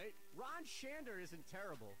Tony, right? Ron Shander isn't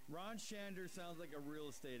terrible. Ron Shander sounds like a real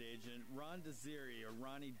estate agent. Ron Desiri or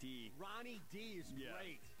Ronnie D. Ronnie D is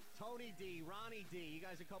great. Tony D, Ronnie D. You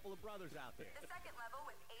guys a couple of brothers out there. The second level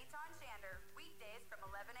with Eitan Shander, weekdays from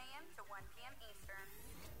 11 a.m. to 1 p.m. Eastern.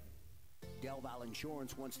 Del Val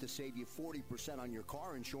Insurance wants to save you 40% on your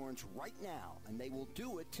car insurance right now, and they will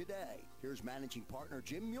do it today. Here's managing partner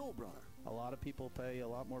Jim Muehlbrunner. A lot of people pay a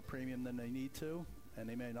lot more premium than they need to, and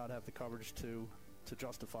they may not have the coverage to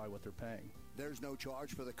justify what they're paying. There's no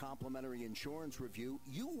charge for the complimentary insurance review.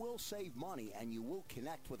 You will save money, and you will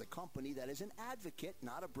connect with a company that is an advocate,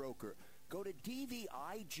 not a broker. Go to dvigi.com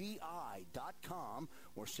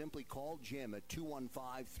or simply call Jim at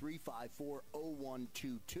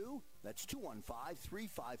 215-354-0122. That's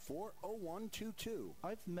 215-354-0122.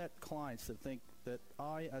 I've met clients that think that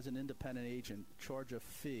I, as an independent agent, charge a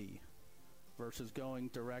fee versus going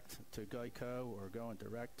direct to Geico or going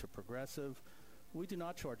direct to Progressive. We do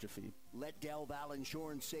not charge a fee. Let Del Val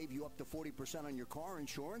Insurance save you up to 40% on your car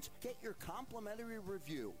insurance. Get your complimentary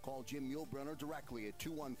review. Call Jim Muehlbrunner directly at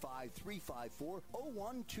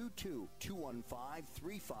 215-354-0122.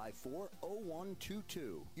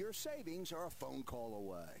 215-354-0122. Your savings are a phone call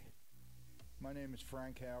away. My name is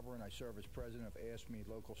Frank Halver, and I serve as president of Ask Me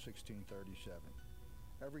Local 1637.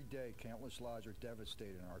 Every day, countless lives are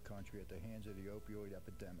devastated in our country at the hands of the opioid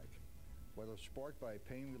epidemic. Whether sparked by a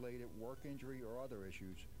pain-related work injury or other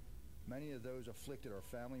issues, many of those afflicted are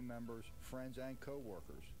family members, friends, and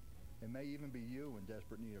co-workers. It may even be you in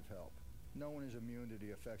desperate need of help. No one is immune to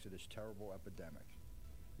the effects of this terrible epidemic.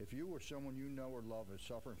 If you or someone you know or love is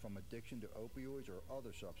suffering from addiction to opioids or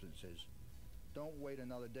other substances, don't wait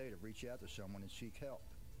another day to reach out to someone and seek help.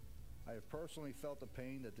 I have personally felt the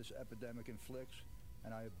pain that this epidemic inflicts,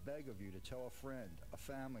 and I beg of you to tell a friend, a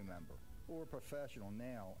family member, or a professional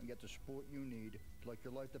now and get the support you need like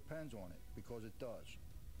your life depends on it, because it does.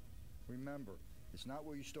 Remember, it's not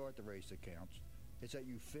where you start the race that counts. It's that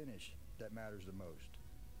you finish that matters the most.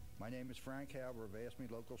 My name is Frank Halver of Ask Me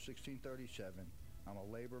Local 1637. I'm a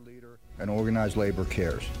labor leader, and organized labor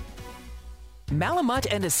cares. Malamut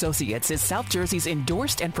and Associates is South Jersey's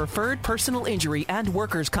endorsed and preferred personal injury and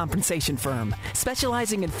workers' compensation firm,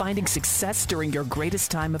 specializing in finding success during your greatest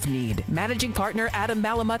time of need. Managing partner Adam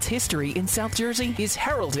Malamut's history in South Jersey is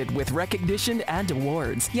heralded with recognition and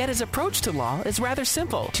awards. Yet his approach to law is rather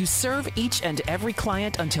simple: to serve each and every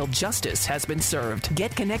client until justice has been served.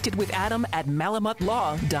 Get connected with Adam at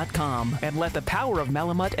malamutlaw.com and let the power of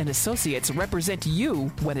Malamut and Associates represent you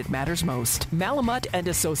when it matters most. Malamut and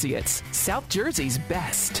Associates, South Jersey's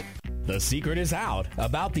best. The secret is out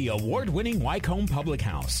about the award-winning Wycombe Public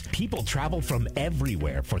House. People travel from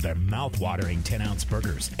everywhere for their mouth-watering 10-ounce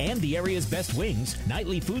burgers and the area's best wings,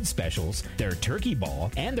 nightly food specials, their turkey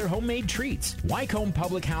ball, and their homemade treats. Wycombe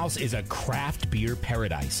Public House is a craft beer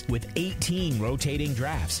paradise with 18 rotating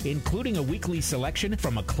drafts, including a weekly selection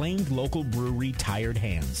from acclaimed local brewery Tired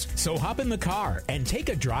Hands. So hop in the car and take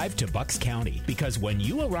a drive to Bucks County, because when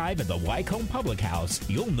you arrive at the Wycombe Public House,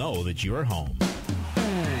 you'll know that you're home.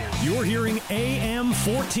 You're hearing AM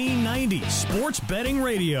 1490 Sports Betting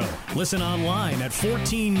Radio. Listen online at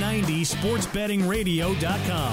 1490sportsbettingradio.com.